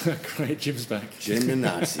 It's great. Jim's back. Jim the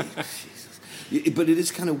Nazi. Jesus. But it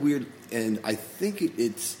is kind of weird, and I think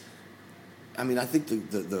it's. I mean, I think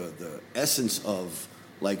the essence of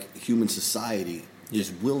like human society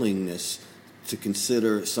is willingness to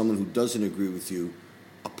consider someone who doesn't agree with you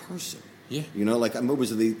a person. Yeah. You know, like I remember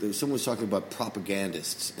someone was talking about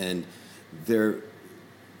propagandists, and their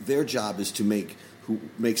job is to make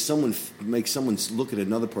someone look at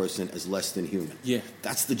another person as less than human. Yeah.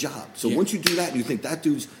 That's the job. So once you do that and you think that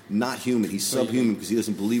dude's not human, he's subhuman because he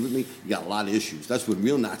doesn't believe with me, you got a lot of issues. That's when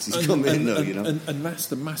real Nazis come in, though, you know. And that's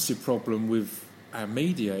the massive problem with our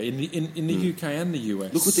media in the UK and the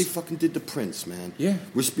US. Look what they fucking did to Prince, man. Yeah.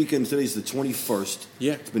 We're speaking, today's the 21st.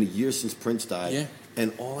 Yeah. It's been a year since Prince died. Yeah.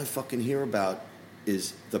 And all I fucking hear about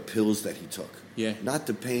is the pills that he took. Yeah. Not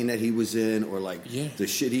the pain that he was in or like the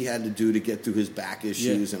shit he had to do to get through his back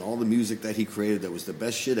issues and all the music that he created that was the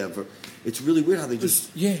best shit ever. It's really weird how they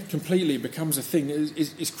just... Yeah, completely. It becomes a thing.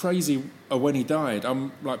 It's crazy when he died.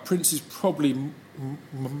 Like Prince is probably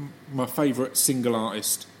my favourite single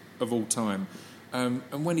artist of all time. And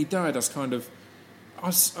when he died, I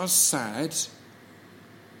was sad.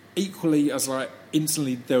 Equally, I was like,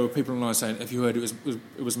 instantly there were people online saying, have you heard it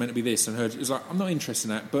was meant to be this? And heard it was like, I'm not interested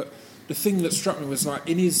in that. But the thing that struck me was like,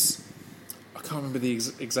 in his, I can't remember the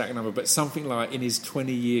exact number, but something like in his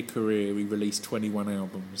 20-year career, he released 21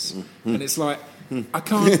 albums. And it's like, I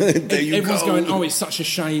can't, everyone's going, oh, it's such a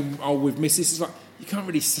shame, oh, we've missed this. It's like, you can't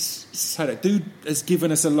really say that. Dude has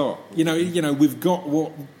given us a lot. You know, we've got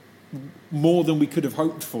more than we could have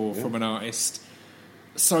hoped for from an artist.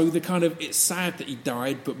 So it's sad that he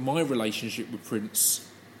died, but my relationship with Prince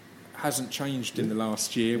hasn't changed in the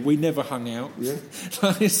last year. We never hung out. Yeah.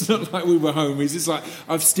 It's not like we were homies. It's like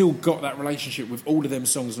I've still got that relationship with all of them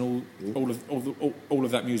songs and all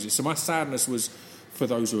of that music. So my sadness was for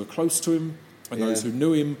those who are close to him and those who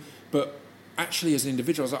knew him. But actually, as an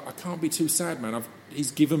individual, I was like, I can't be too sad, man.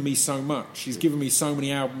 He's given me so much. He's given me so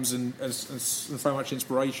many albums and so much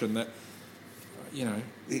inspiration that. You know,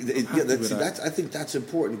 I think that's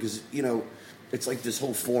important because it's like this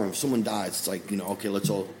whole forum. If someone dies, it's like okay,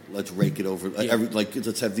 let's rake it over.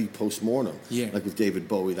 Let's have the postmortem. Yeah. Like with David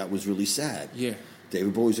Bowie, that was really sad. Yeah.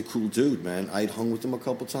 David Bowie's a cool dude, man. I had hung with him a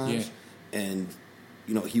couple times, and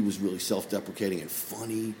he was really self-deprecating and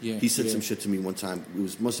funny. Yeah. He said some shit to me one time.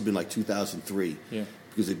 Must have been like 2003. Yeah.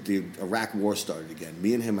 Because the Iraq War started again.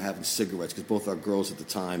 Me and him are having cigarettes because both our girls at the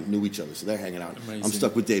time knew each other, so they're hanging out. Amazing. I'm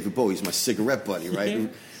stuck with David Bowie. He's my cigarette buddy, right? Yeah.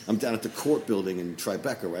 I'm down at the Court building in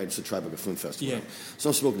Tribeca, right? It's a Tribeca Film Festival. Yeah. So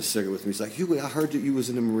I'm smoking a cigarette with him. He's like, Huey, I heard that you was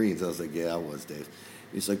in the Marines. I was like, yeah, I was, Dave.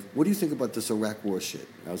 He's like, what do you think about this Iraq War shit?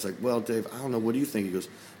 I was like, well, Dave, I don't know. What do you think? He goes,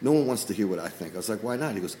 no one wants to hear what I think. I was like, why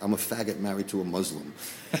not? He goes, I'm a faggot married to a Muslim.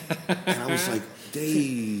 And I was like,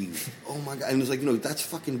 Dave, oh my God. And he was like, that's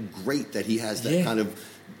fucking great that he has that kind of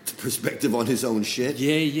perspective on his own shit.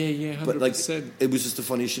 Yeah, 100%. But like, it was just the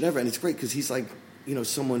funniest shit ever. And it's great because he's like,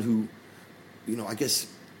 someone who, I guess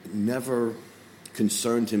never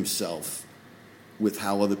concerned himself with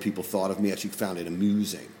how other people thought of me. Actually found it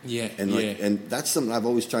amusing. Yeah. And and that's something I've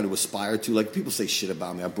always tried to aspire to. Like people say shit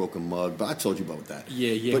about me. I broke a mug, but I told you about that.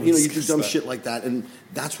 Yeah. But you do dumb shit like that, and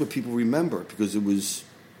that's what people remember because it was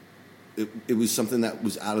something that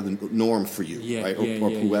was out of the norm for you, right? Or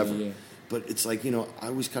whoever. Yeah. But it's like, you know, I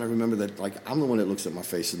always kind of remember that, like, I'm the one that looks at my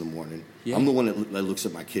face in the morning. Yeah. I'm the one that looks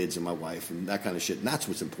at my kids and my wife and that kind of shit. And that's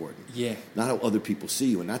what's important. Yeah. Not how other people see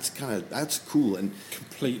you. And that's cool. And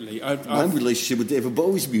completely. My relationship with David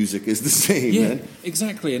Bowie's music is the same, yeah, man.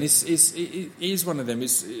 Exactly. And it is one of them.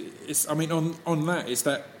 It's I mean, on that, it's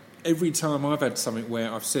that every time I've had something where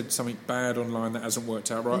I've said something bad online that hasn't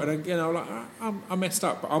worked out right, and again, I'm like, I messed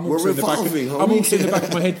up. But I'm also in the back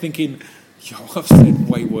of my head thinking, yo, I've said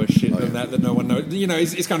way worse shit than that no one knows. You know,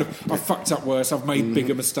 it's kind of, I've fucked up worse. I've made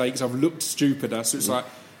bigger mistakes. I've looked stupider. So it's like,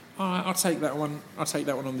 I'll take that one. I'll take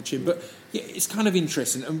that one on the chin. But yeah, it's kind of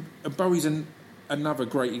interesting. And Bowie's another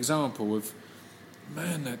great example of,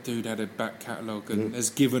 man, that dude had a back catalogue and has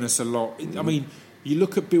given us a lot. I mean, you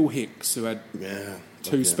look at Bill Hicks, who had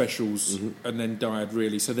two specials and then died,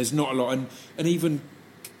 really. So there's not a lot. And even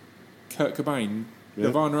Kurt Cobain,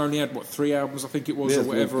 Nirvana only had, 3 albums, I think it was, or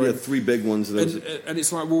whatever. Yeah, 3 big ones. And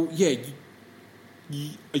it's like, well, yeah,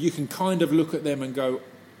 you can kind of look at them and go,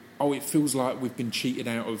 oh, it feels like we've been cheated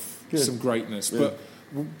out of some greatness. Yeah.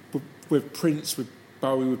 But with Prince, with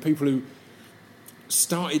Bowie, with people who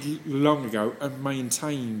started long ago and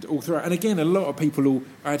maintained all throughout. And again, a lot of people who...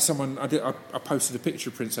 I posted a picture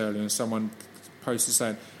of Prince earlier and someone posted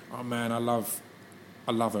saying, oh man, I love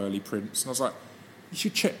early Prince. And I was like, you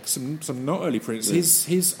should check some not early Prince. Yeah.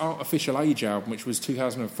 His Artificial Age album, which was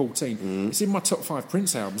 2014, it's in my top 5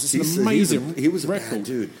 Prince albums. It's an amazing he was a record. Bad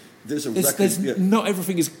dude. There's a record. Not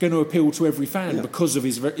everything is going to appeal to every fan because of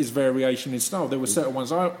his variation in style. There were certain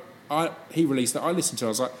ones he released that I listened to. I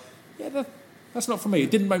was like, yeah, that's not for me. It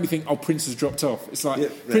didn't make me think, oh, Prince has dropped off. It's like,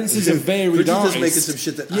 Prince is a varied artist. Prince is making some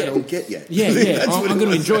shit that I don't get yet. Yeah. I'm going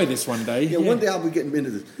to enjoy this one day. Yeah, one day I'll be getting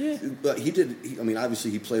into this. Yeah. But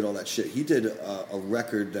obviously he played all that shit. He did a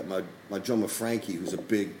record that my drummer Frankie, who's a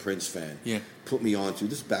big Prince fan, put me onto.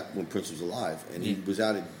 This is back when Prince was alive. And he was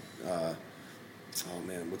out at,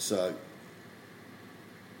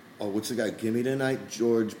 what's the guy? Gimme Tonight?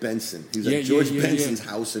 George Benson. He was at George Benson's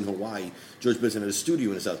house in Hawaii. George Benson had a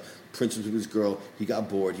studio in his house. Prince was with his girl. He got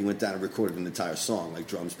bored. He went down and recorded an entire song, like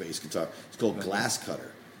drums, bass, guitar. It's called Glass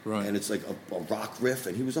Cutter. Right. And it's like a rock riff.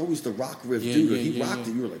 And he was always the rock riff dude. He rocked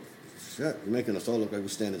it. You were like, shit, you're making us all look like we're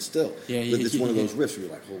standing still. But it's one of those riffs where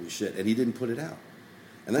you're like, holy shit. And he didn't put it out.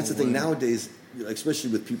 And that's the thing nowadays,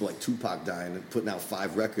 especially with people like Tupac dying and putting out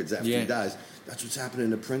 5 records after he dies. That's what's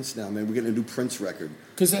happening to Prince now, man. We're getting a new Prince record.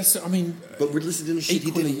 Because but we're listening to shit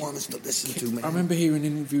he didn't want us to listen to, man. I remember hearing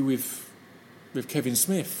an interview with Kevin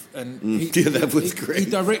Smith, and that was great. He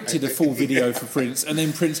directed a full video for Prince, and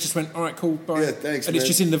then Prince just went, all right, cool, bye. Yeah, thanks, and man. it's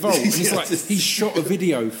just in the vault. And it's like, he shot a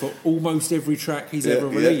video for almost every track he's ever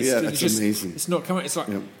released. Yeah, that's amazing. It's not coming. It's like,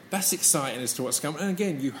 that's exciting as to what's coming. And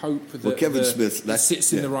again, you hope that Kevin Smith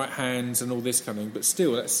sits in the right hands and all this kind of thing. But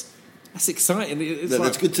still, that's exciting.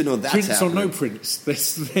 That's good to know that's Prince happening. or no Prince.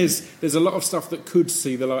 There's a lot of stuff that could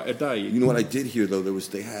see the light of day. You know what I did hear, though?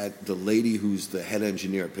 They had the lady who's the head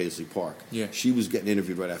engineer at Paisley Park. Yeah. She was getting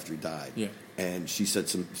interviewed right after he died. Yeah. And she said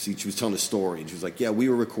she was telling a story, and she was like, yeah, we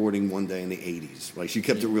were recording one day in the 80s. Like, she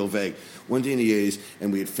kept it real vague. One day in the 80s,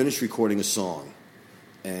 and we had finished recording a song.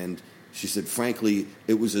 And she said, frankly,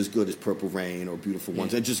 it was as good as Purple Rain or Beautiful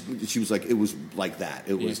Ones. And she was like, it was like that.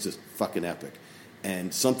 It was just fucking epic.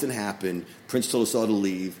 And something happened. Prince told us all to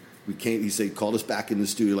leave. He called us back in the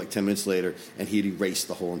studio like 10 minutes later, and he had erased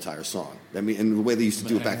the whole entire song. And the way they used to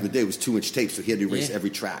do it back in the day was 2-inch tape, so he had to erase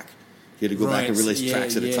every track. He had to go back and release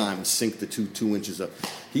tracks at a time and sync the two inches up.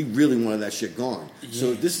 He really wanted that shit gone. Yeah.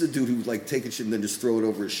 So this is a dude who would like take a shit and then just throw it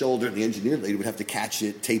over his shoulder, and the engineer lady would have to catch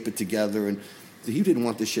it, tape it together, and he didn't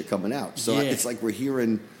want this shit coming out. So it's like we're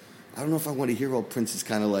hearing... I don't know if I want to hear all Prince's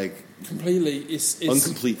kind of like... Completely. It's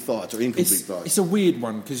incomplete thoughts or incomplete thoughts. It's a weird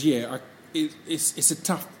one, because, it's a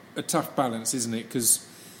tough balance, isn't it? Because...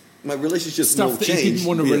 My relationship stuff that he didn't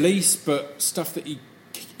want to release, but stuff that he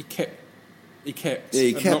kept. He kept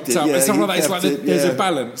it. Up. And stuff like that. It's like there's a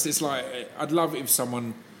balance. It's like, I'd love it if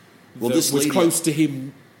someone that was close to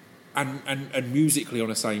him and musically on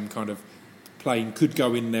the same kind of plane could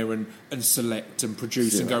go in there and select and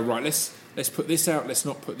produce and go, right, let's put this out, let's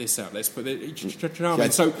not put this out, let's put it... I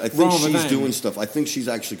think she's doing stuff. I think she's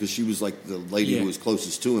actually, because she was like the lady who was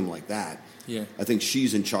closest to him like that. Yeah. I think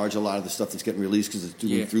she's in charge of a lot of the stuff that's getting released because it's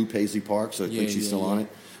doing through Paisley Park, so I think she's still on it.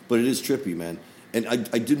 But it is trippy, man. And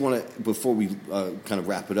I did want to, before we kind of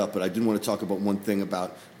wrap it up, but I did want to talk about one thing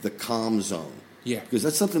about the calm zone. Yeah. Because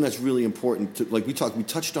that's something that's really important. We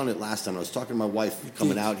touched on it last time. I was talking to my wife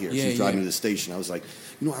coming out here. She's driving to the station. I was like,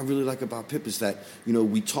 I really like about Pip is that,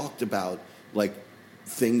 we talked about, like,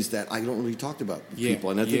 things that I don't really talk about with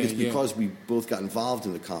people. And I think it's because we both got involved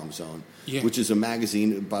in the Calm Zone, which is a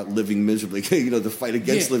magazine about living miserably, the fight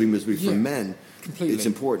against living miserably for men. Completely. It's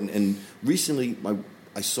important. And recently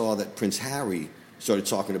I saw that Prince Harry started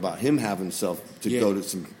talking about him having himself to go to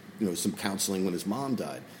some counseling when his mom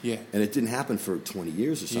died. Yeah. And it didn't happen for 20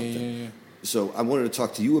 years or something. Yeah. So I wanted to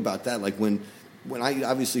talk to you about that. Like when I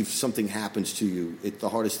obviously if something happens to you, the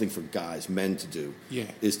hardest thing for guys, men to do,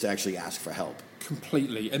 is to actually ask for help.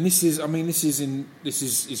 Completely. And this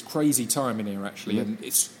is crazy time in here actually, and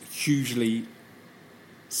it's hugely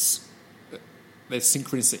there's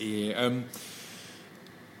synchronicity here.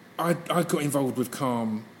 I got involved with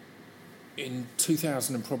Calm in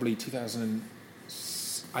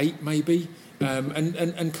 2008 maybe,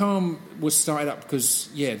 and Calm was started up because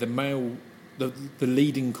the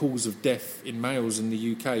leading cause of death in males in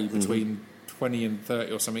the UK between 20 and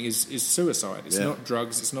 30 or something is suicide. It's not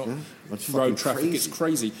drugs. It's not road traffic. Crazy. It's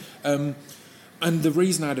crazy. And the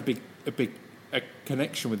reason I had a big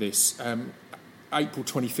connection with this, April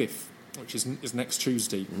 25th, which is next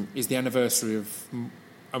Tuesday, is the anniversary of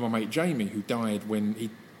my mate Jamie, who died when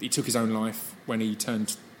he took his own life when he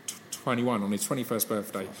turned 21 on his 21st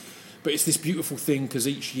birthday. But it's this beautiful thing because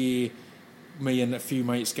each year, me and a few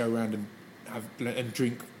mates go around and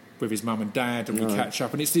drink with his mum and dad, and we catch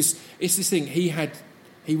up. And it's this thing.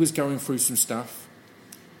 He was going through some stuff,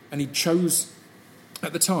 and he chose.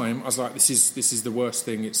 At the time, I was like, "This is the worst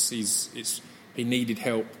thing." He needed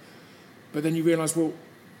help, but then you realise, well,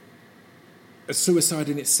 a suicide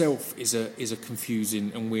in itself is a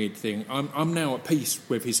confusing and weird thing. I'm now at peace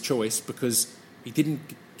with his choice because he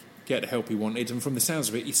didn't get the help he wanted, and from the sounds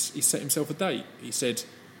of it, he set himself a date. He said,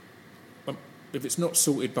 if it's not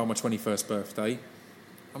sorted by my 21st birthday,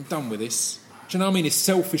 I'm done with this. Do you know what I mean? It's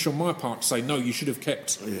selfish on my part to say, no, you should have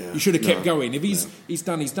kept going. If he's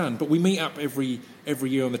done, he's done. But we meet up every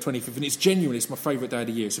year on the 25th, and it's genuine. It's my favourite day of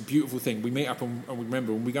the year. It's a beautiful thing. We meet up and we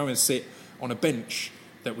remember, and we go and sit on a bench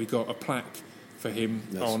that we got a plaque for him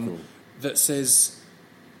that says,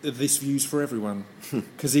 "This view's for everyone,"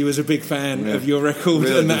 because he was a big fan of your record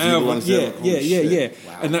and that album. Yeah.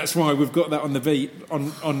 Wow. And that's why we've got that on the beat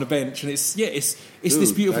on the bench, and it's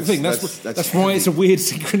this beautiful thing. That's why it's a weird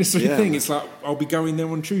synchronicity thing. It's like I'll be going there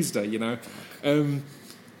on Tuesday,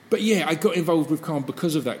 But I got involved with Calm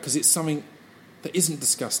because of that, because it's something that isn't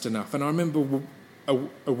discussed enough. And I remember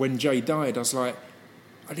when Jay died, I was like,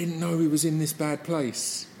 I didn't know he was in this bad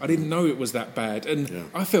place. I didn't know it was that bad, and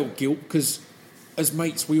I felt guilt because, as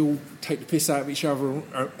mates, we all take the piss out of each other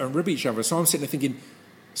and rib each other. So I'm sitting there thinking,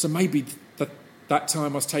 so maybe that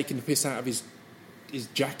time I was taking the piss out of his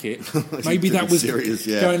jacket, maybe that was serious,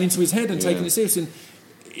 going into his head and taking it serious. And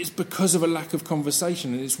it's because of a lack of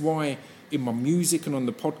conversation, and it's why in my music and on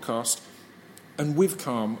the podcast and with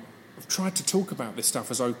Calm, I've tried to talk about this stuff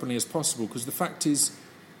as openly as possible, because the fact is,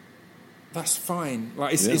 that's fine.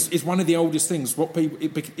 Like it's one of the oldest things. What people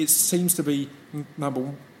it seems to be,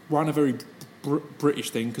 number one, a very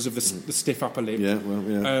British thing because of the stiff upper lip.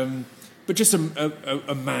 But just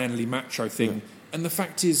a manly macho thing. And the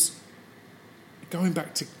fact is, going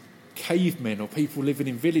back to cavemen or people living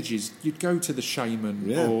in villages, you'd go to the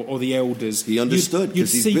shaman or the elders. He understood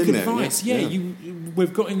because he's been advice. there.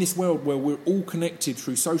 We've got in this world where we're all connected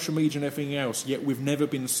through social media and everything else, yet we've never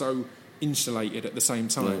been so insulated at the same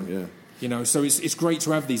time. So it's great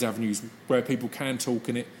to have these avenues where people can talk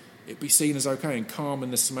and it be seen as okay. And Calm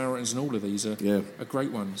and the Samaritans and all of these are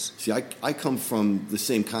great ones. See, I come from the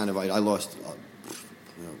same kind of. I lost,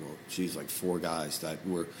 like 4 guys that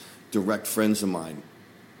were direct friends of mine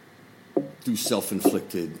through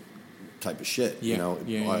self-inflicted type of shit.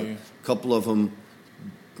 A couple of them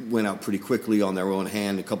went out pretty quickly on their own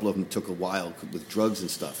hand. A couple of them took a while with drugs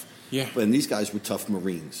and stuff. And these guys were tough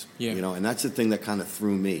Marines. And that's the thing that kind of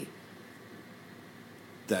threw me.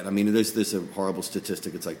 There's a horrible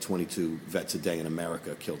statistic. It's like 22 vets a day in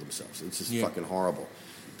America kill themselves. It's just fucking horrible,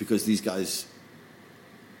 because these guys,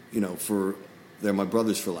 they're my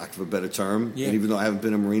brothers, for lack of a better term. And even though I haven't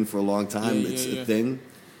been a Marine for a long time, it's a thing.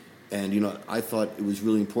 And I thought it was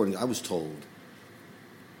really important. I was told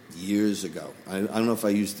years ago. I don't know if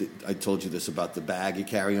I told you this about the bag you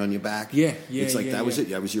carry on your back. It's like that was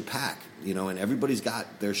it. That was your pack. And everybody's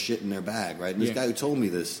got their shit in their bag, right? And this guy who told me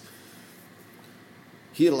this,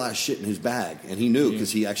 he had a lot of shit in his bag, and he knew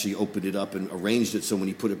because he actually opened it up and arranged it so when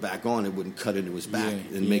he put it back on, it wouldn't cut into his back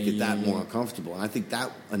and make it more uncomfortable. And I think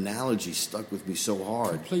that analogy stuck with me so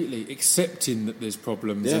hard. Completely accepting that there's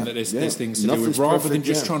problems and that there's things to do with, rather than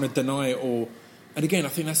just trying to deny it. And again, I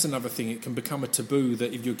think that's another thing. It can become a taboo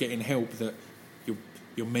that if you're getting help that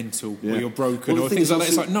you're mental or you're broken or things like that.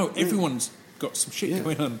 It's like, no, everyone's got some shit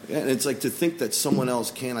going on. Yeah, and it's like to think that someone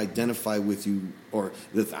else can't identify with you, or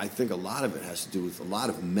that I think a lot of it has to do with a lot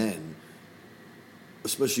of men,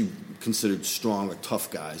 especially considered strong or tough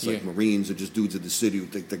guys, like Marines or just dudes in the city who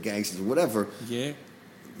think they're gangsters or whatever. Yeah.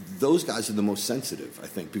 Those guys are the most sensitive, I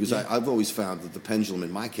think, because I've always found that the pendulum,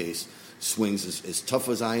 in my case, swings as tough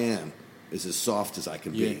as I am, is as soft as I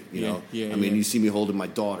can be. You know, I mean, you see me holding my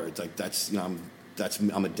daughter. It's like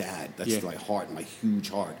I'm a dad. That's my heart, my huge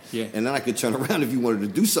heart. Yeah. And then I could turn around if you wanted to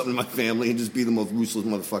do something to my family and just be the most ruthless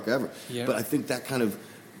motherfucker ever. Yeah. But I think that kind of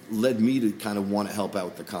led me to kind of want to help out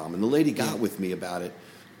with the calm. And the lady got with me about it,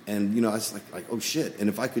 and I was like, oh shit. And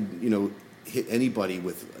if I could, hit anybody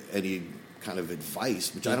with any kind of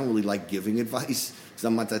advice, which I don't really like giving advice because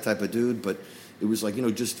I'm not that type of dude, but it was like,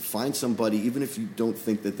 just find somebody, even if you don't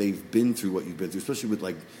think that they've been through what you've been through, especially with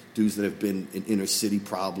like dudes that have been in inner city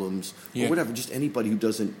problems or whatever, just anybody who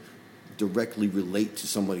doesn't directly relate to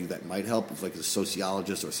somebody that might help, if like a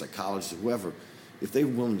sociologist or a psychologist or whoever, if they're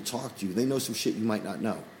willing to talk to you, they know some shit you might not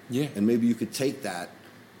know. Yeah. And maybe you could take that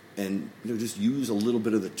and just use a little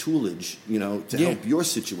bit of the toolage, to help your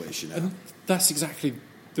situation out. And that's exactly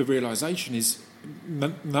the realization is,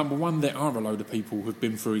 number one, there are a load of people who have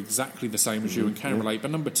been through exactly the same as you and can relate.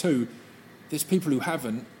 But number two, there's people who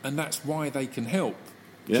haven't, and that's why they can help.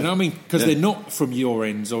 Do you know what I mean? Because they're not from your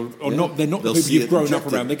ends, or not. They're not the people you've grown up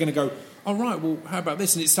around. They're going to go, all right, well, how about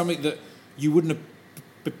this? And it's something that you wouldn't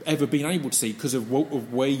have ever been able to see because of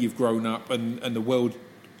where you've grown up and the world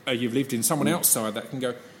you've lived in. Someone outside that can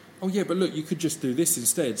go, oh yeah, but look, you could just do this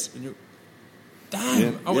instead. And you're,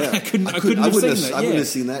 damn, I couldn't have seen that. I wouldn't have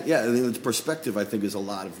seen that. Yeah, I mean, the perspective, I think, is a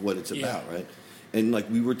lot of what it's about, right? And like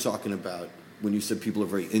we were talking about when you said people are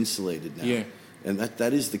very insulated now. Yeah. And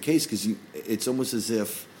that is the case because it's almost as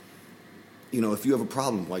if, if you have a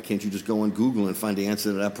problem, why can't you just go on Google and find the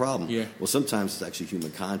answer to that problem? Yeah. Well, sometimes it's actually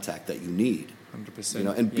human contact that you need.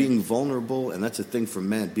 100%. And being vulnerable, and that's a thing for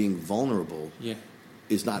men, being vulnerable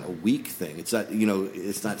is not a weak thing. It's not,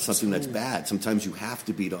 it's not something that's bad. Sometimes you have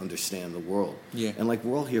to be to understand the world. Yeah. And like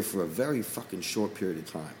we're all here for a very fucking short period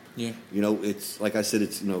of time. Yeah. It's like I said,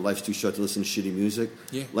 it's life's too short to listen to shitty music.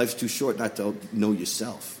 Yeah. Life's too short not to know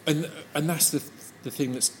yourself. And that's the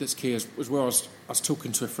thing that's key as well. I was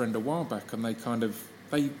talking to a friend a while back, and they kind of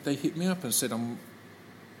they hit me up and said I'm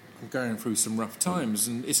going through some rough times,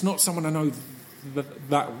 and it's not someone I know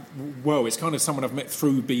that well. It's kind of someone I've met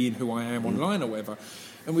through being who I am online or whatever.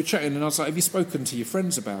 And we're chatting, and I was like, have you spoken to your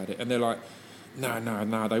friends about it? And they're like,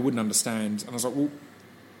 no, they wouldn't understand. And I was like, well,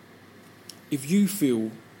 if you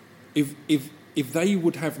feel, if they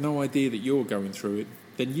would have no idea that you're going through it,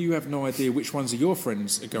 then you have no idea which ones of your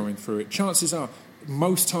friends are going through it. Chances are,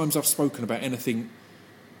 most times I've spoken about anything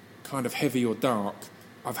kind of heavy or dark,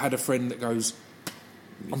 I've had a friend that goes,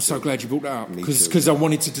 I'm so glad you brought that up because I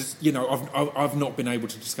wanted to, I've not been able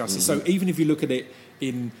to discuss it. So even if you look at it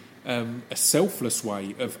in a selfless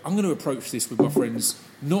way of, I'm going to approach this with my friends,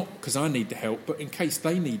 not because I need the help, but in case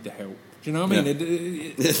they need the help. Do you know what I mean?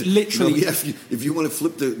 It literally. If you want to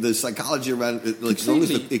flip the psychology around, like as long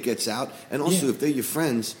as it gets out, and also if they're your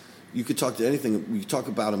friends, you could talk to anything. You talk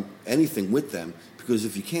about anything with them because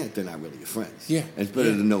if you can't, they're not really your friends. Yeah, and it's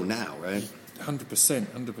better to know now, right?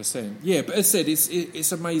 100%. Yeah, but as I said,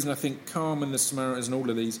 it's amazing. I think Calm and the Samaritans and all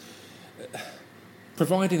of these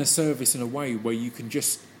providing a service in a way where you can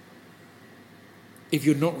just, if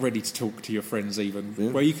you're not ready to talk to your friends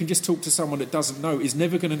even, where you can just talk to someone that doesn't know, is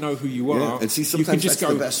never going to know who you are. And see, sometimes you can just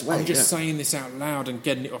that's go, the best way. I'm just saying this out loud and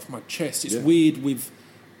getting it off my chest. It's weird with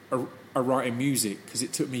a writing music because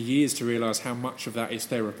it took me years to realise how much of that is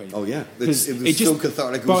therapy. Oh yeah, it was so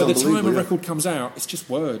cathartic. By the time a record comes out, it's just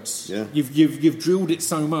words. Yeah. You've drilled it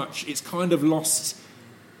so much, it's kind of lost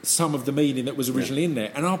some of the meaning that was originally in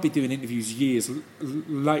there. And I'll be doing interviews years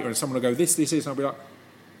later, and someone will go, "This," and I'll be like,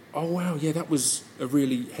 "Oh wow, yeah, that was a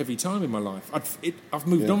really heavy time in my life. I've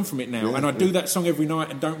moved on from it now, and I do that song every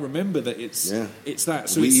night and don't remember that it's that."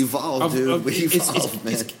 So we evolved, dude. We evolved,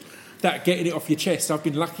 man. That getting it off your chest, I've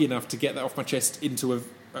been lucky enough to get that off my chest into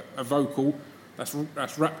a vocal that's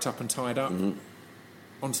wrapped up and tied up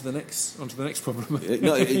onto the next problem.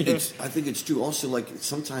 No, I think it's true. Also, like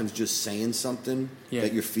sometimes just saying something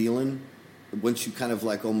that you're feeling, once you kind of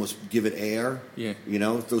like almost give it air,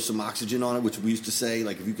 throw some oxygen on it, which we used to say,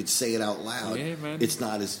 like if you could say it out loud, it's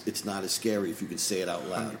not as scary if you can say it out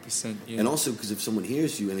loud. 100%. Yeah. And also because if someone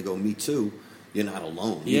hears you and they go, "Me too," you're not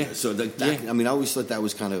alone. Yeah. Either. So I mean, I always thought that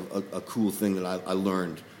was kind of a cool thing that I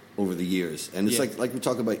learned over the years. And it's like we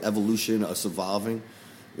talk about evolution, us evolving.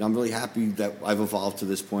 I'm really happy that I've evolved to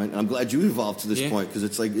this point, and I'm glad you evolved to this point because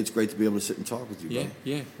it's great to be able to sit and talk with you.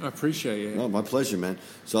 Yeah, bro. I appreciate it. No, my pleasure, man.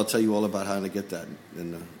 So I'll tell you all about how to get that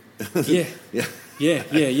in Yeah.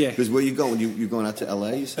 Yeah. Because where you going? You going out to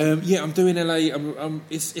LA? Yeah, I'm doing LA.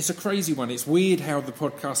 It's a crazy one. It's weird how the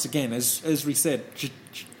podcast, again, as we said,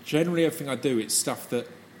 generally everything I do, it's stuff that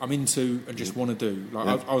I'm into and just want to do.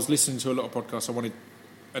 Like I was listening to a lot of podcasts. I wanted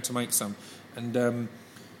to make some, and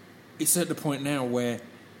it's at the point now where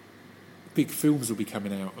big films will be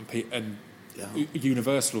coming out, and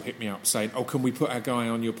Universal will hit me up saying, "Oh, can we put our guy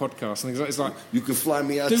on your podcast?" And it's like, you can fly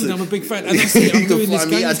me out. Dude, I'm a big fan, and that's it. I'm doing this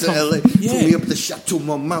me out to LA. Yeah. Put me up at the Chateau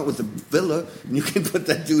Marmont with the villa, and you can put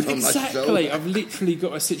that dude on my show. Exactly. I've literally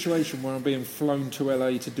got a situation where I'm being flown to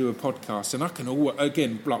LA to do a podcast, and I can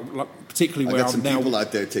like particularly where I got some now. People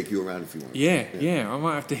out there take you around if you want. Yeah. I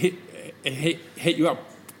might have to hit you up.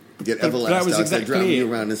 Get Everlast out there driving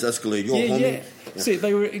you around this Escalade. You're homie. Yeah. See,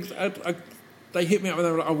 they hit me up and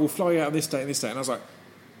they were like, "I will fly you out this day and this day." And I was like,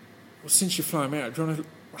 "Well, since you're flying me out, do you want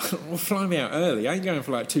to fly me out early? I ain't going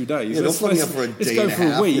for like 2 days. Yeah, don't fly me out for a day Let's go and for a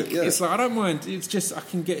half. a week." Yeah. It's like, I don't mind. It's just I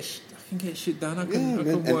can get shit done. I can work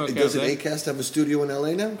and out does there. Acast have a studio in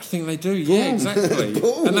LA now? I think they do. Yeah, exactly.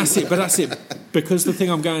 And that's it. But that's it. Because the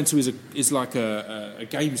thing I'm going to is like a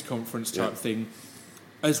games conference type thing.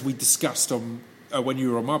 As we discussed on when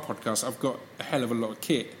you were on my podcast, I've got a hell of a lot of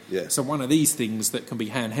kit. Yeah. So one of these things that can be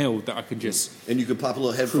handheld that I can just and you can pop a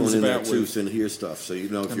little headphone in there too, so you hear stuff, so you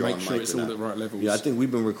know if you're on mic. Make sure it's all at right levels. Yeah, I think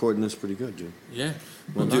we've been recording this pretty good, dude. Yeah.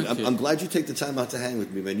 Well, dude, I'm glad you take the time out to hang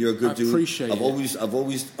with me, man. You're a good dude. I appreciate it. I've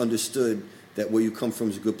always understood that where you come from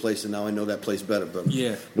is a good place, and now I know that place better. But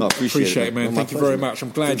yeah, no, I appreciate it, man. Thank you very much.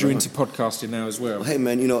 I'm glad you're into podcasting now as well. Hey,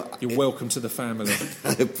 man, you're welcome to the family.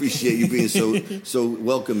 I appreciate you being so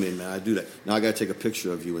welcoming, man. I do that. Now I got to take a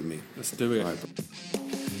picture of you and me. Let's do it. All right.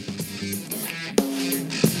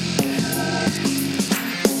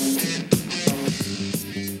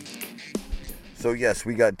 So yes,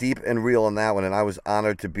 we got deep and real on that one, and I was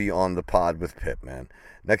honored to be on the pod with Pip, man.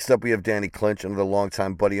 Next up, we have Danny Clinch, another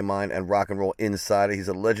longtime buddy of mine and rock and roll insider. He's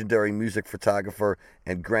a legendary music photographer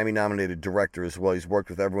and Grammy-nominated director as well. He's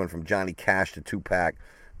worked with everyone from Johnny Cash to Tupac,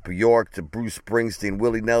 Bjork to Bruce Springsteen,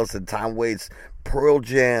 Willie Nelson, Tom Waits, Pearl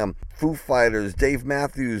Jam, Foo Fighters, Dave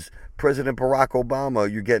Matthews, President Barack Obama.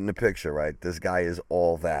 You're getting the picture, right? This guy is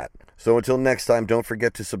all that. So until next time, don't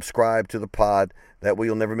forget to subscribe to the pod. That way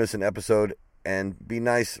you'll never miss an episode. And be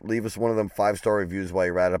nice. Leave us one of them 5-star reviews while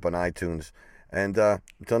you're at it up on iTunes. And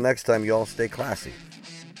until next time, y'all stay classy.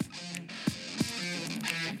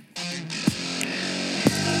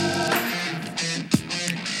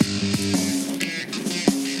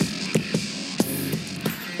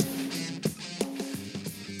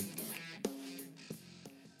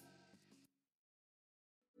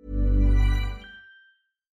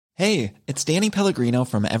 Hey, it's Danny Pellegrino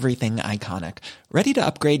from Everything Iconic. Ready to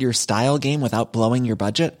upgrade your style game without blowing your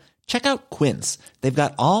budget? Check out Quince. They've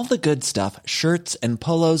got all the good stuff, shirts and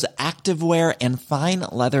polos, activewear, and fine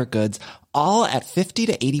leather goods, all at 50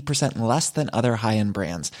 to 80% less than other high-end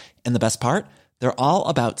brands. And the best part? They're all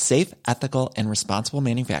about safe, ethical, and responsible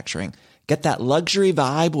manufacturing. Get that luxury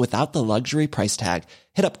vibe without the luxury price tag.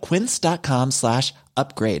 Hit up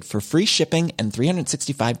quince.com/upgrade for free shipping and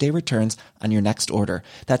 365-day returns on your next order.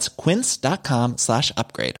 That's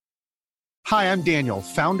quince.com/upgrade. Hi, I'm Daniel,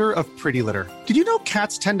 founder of Pretty Litter. Did you know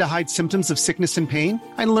cats tend to hide symptoms of sickness and pain?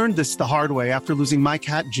 I learned this the hard way after losing my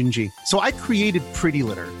cat, Gingy. So I created Pretty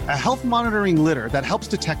Litter, a health monitoring litter that helps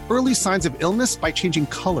detect early signs of illness by changing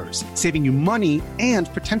colors, saving you money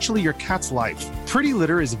and potentially your cat's life. Pretty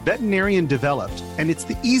Litter is veterinarian developed, and it's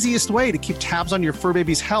the easiest way to keep tabs on your fur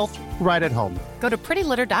baby's health right at home. Go to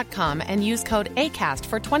prettylitter.com and use code ACAST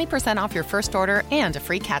for 20% off your first order and a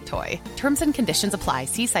free cat toy. Terms and conditions apply.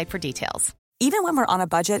 See site for details. Even when we're on a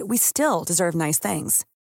budget, we still deserve nice things.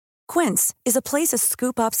 Quince is a place to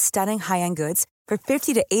scoop up stunning high-end goods for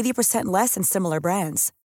 50 to 80% less than similar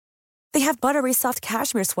brands. They have buttery soft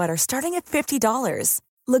cashmere sweaters starting at $50,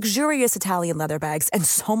 luxurious Italian leather bags, and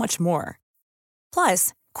so much more.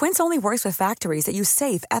 Plus, Quince only works with factories that use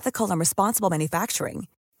safe, ethical, and responsible manufacturing.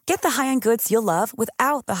 Get the high-end goods you'll love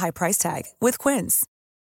without the high price tag with Quince.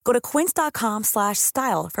 Go to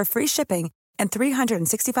quince.com/style for free shipping and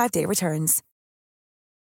 365-day returns.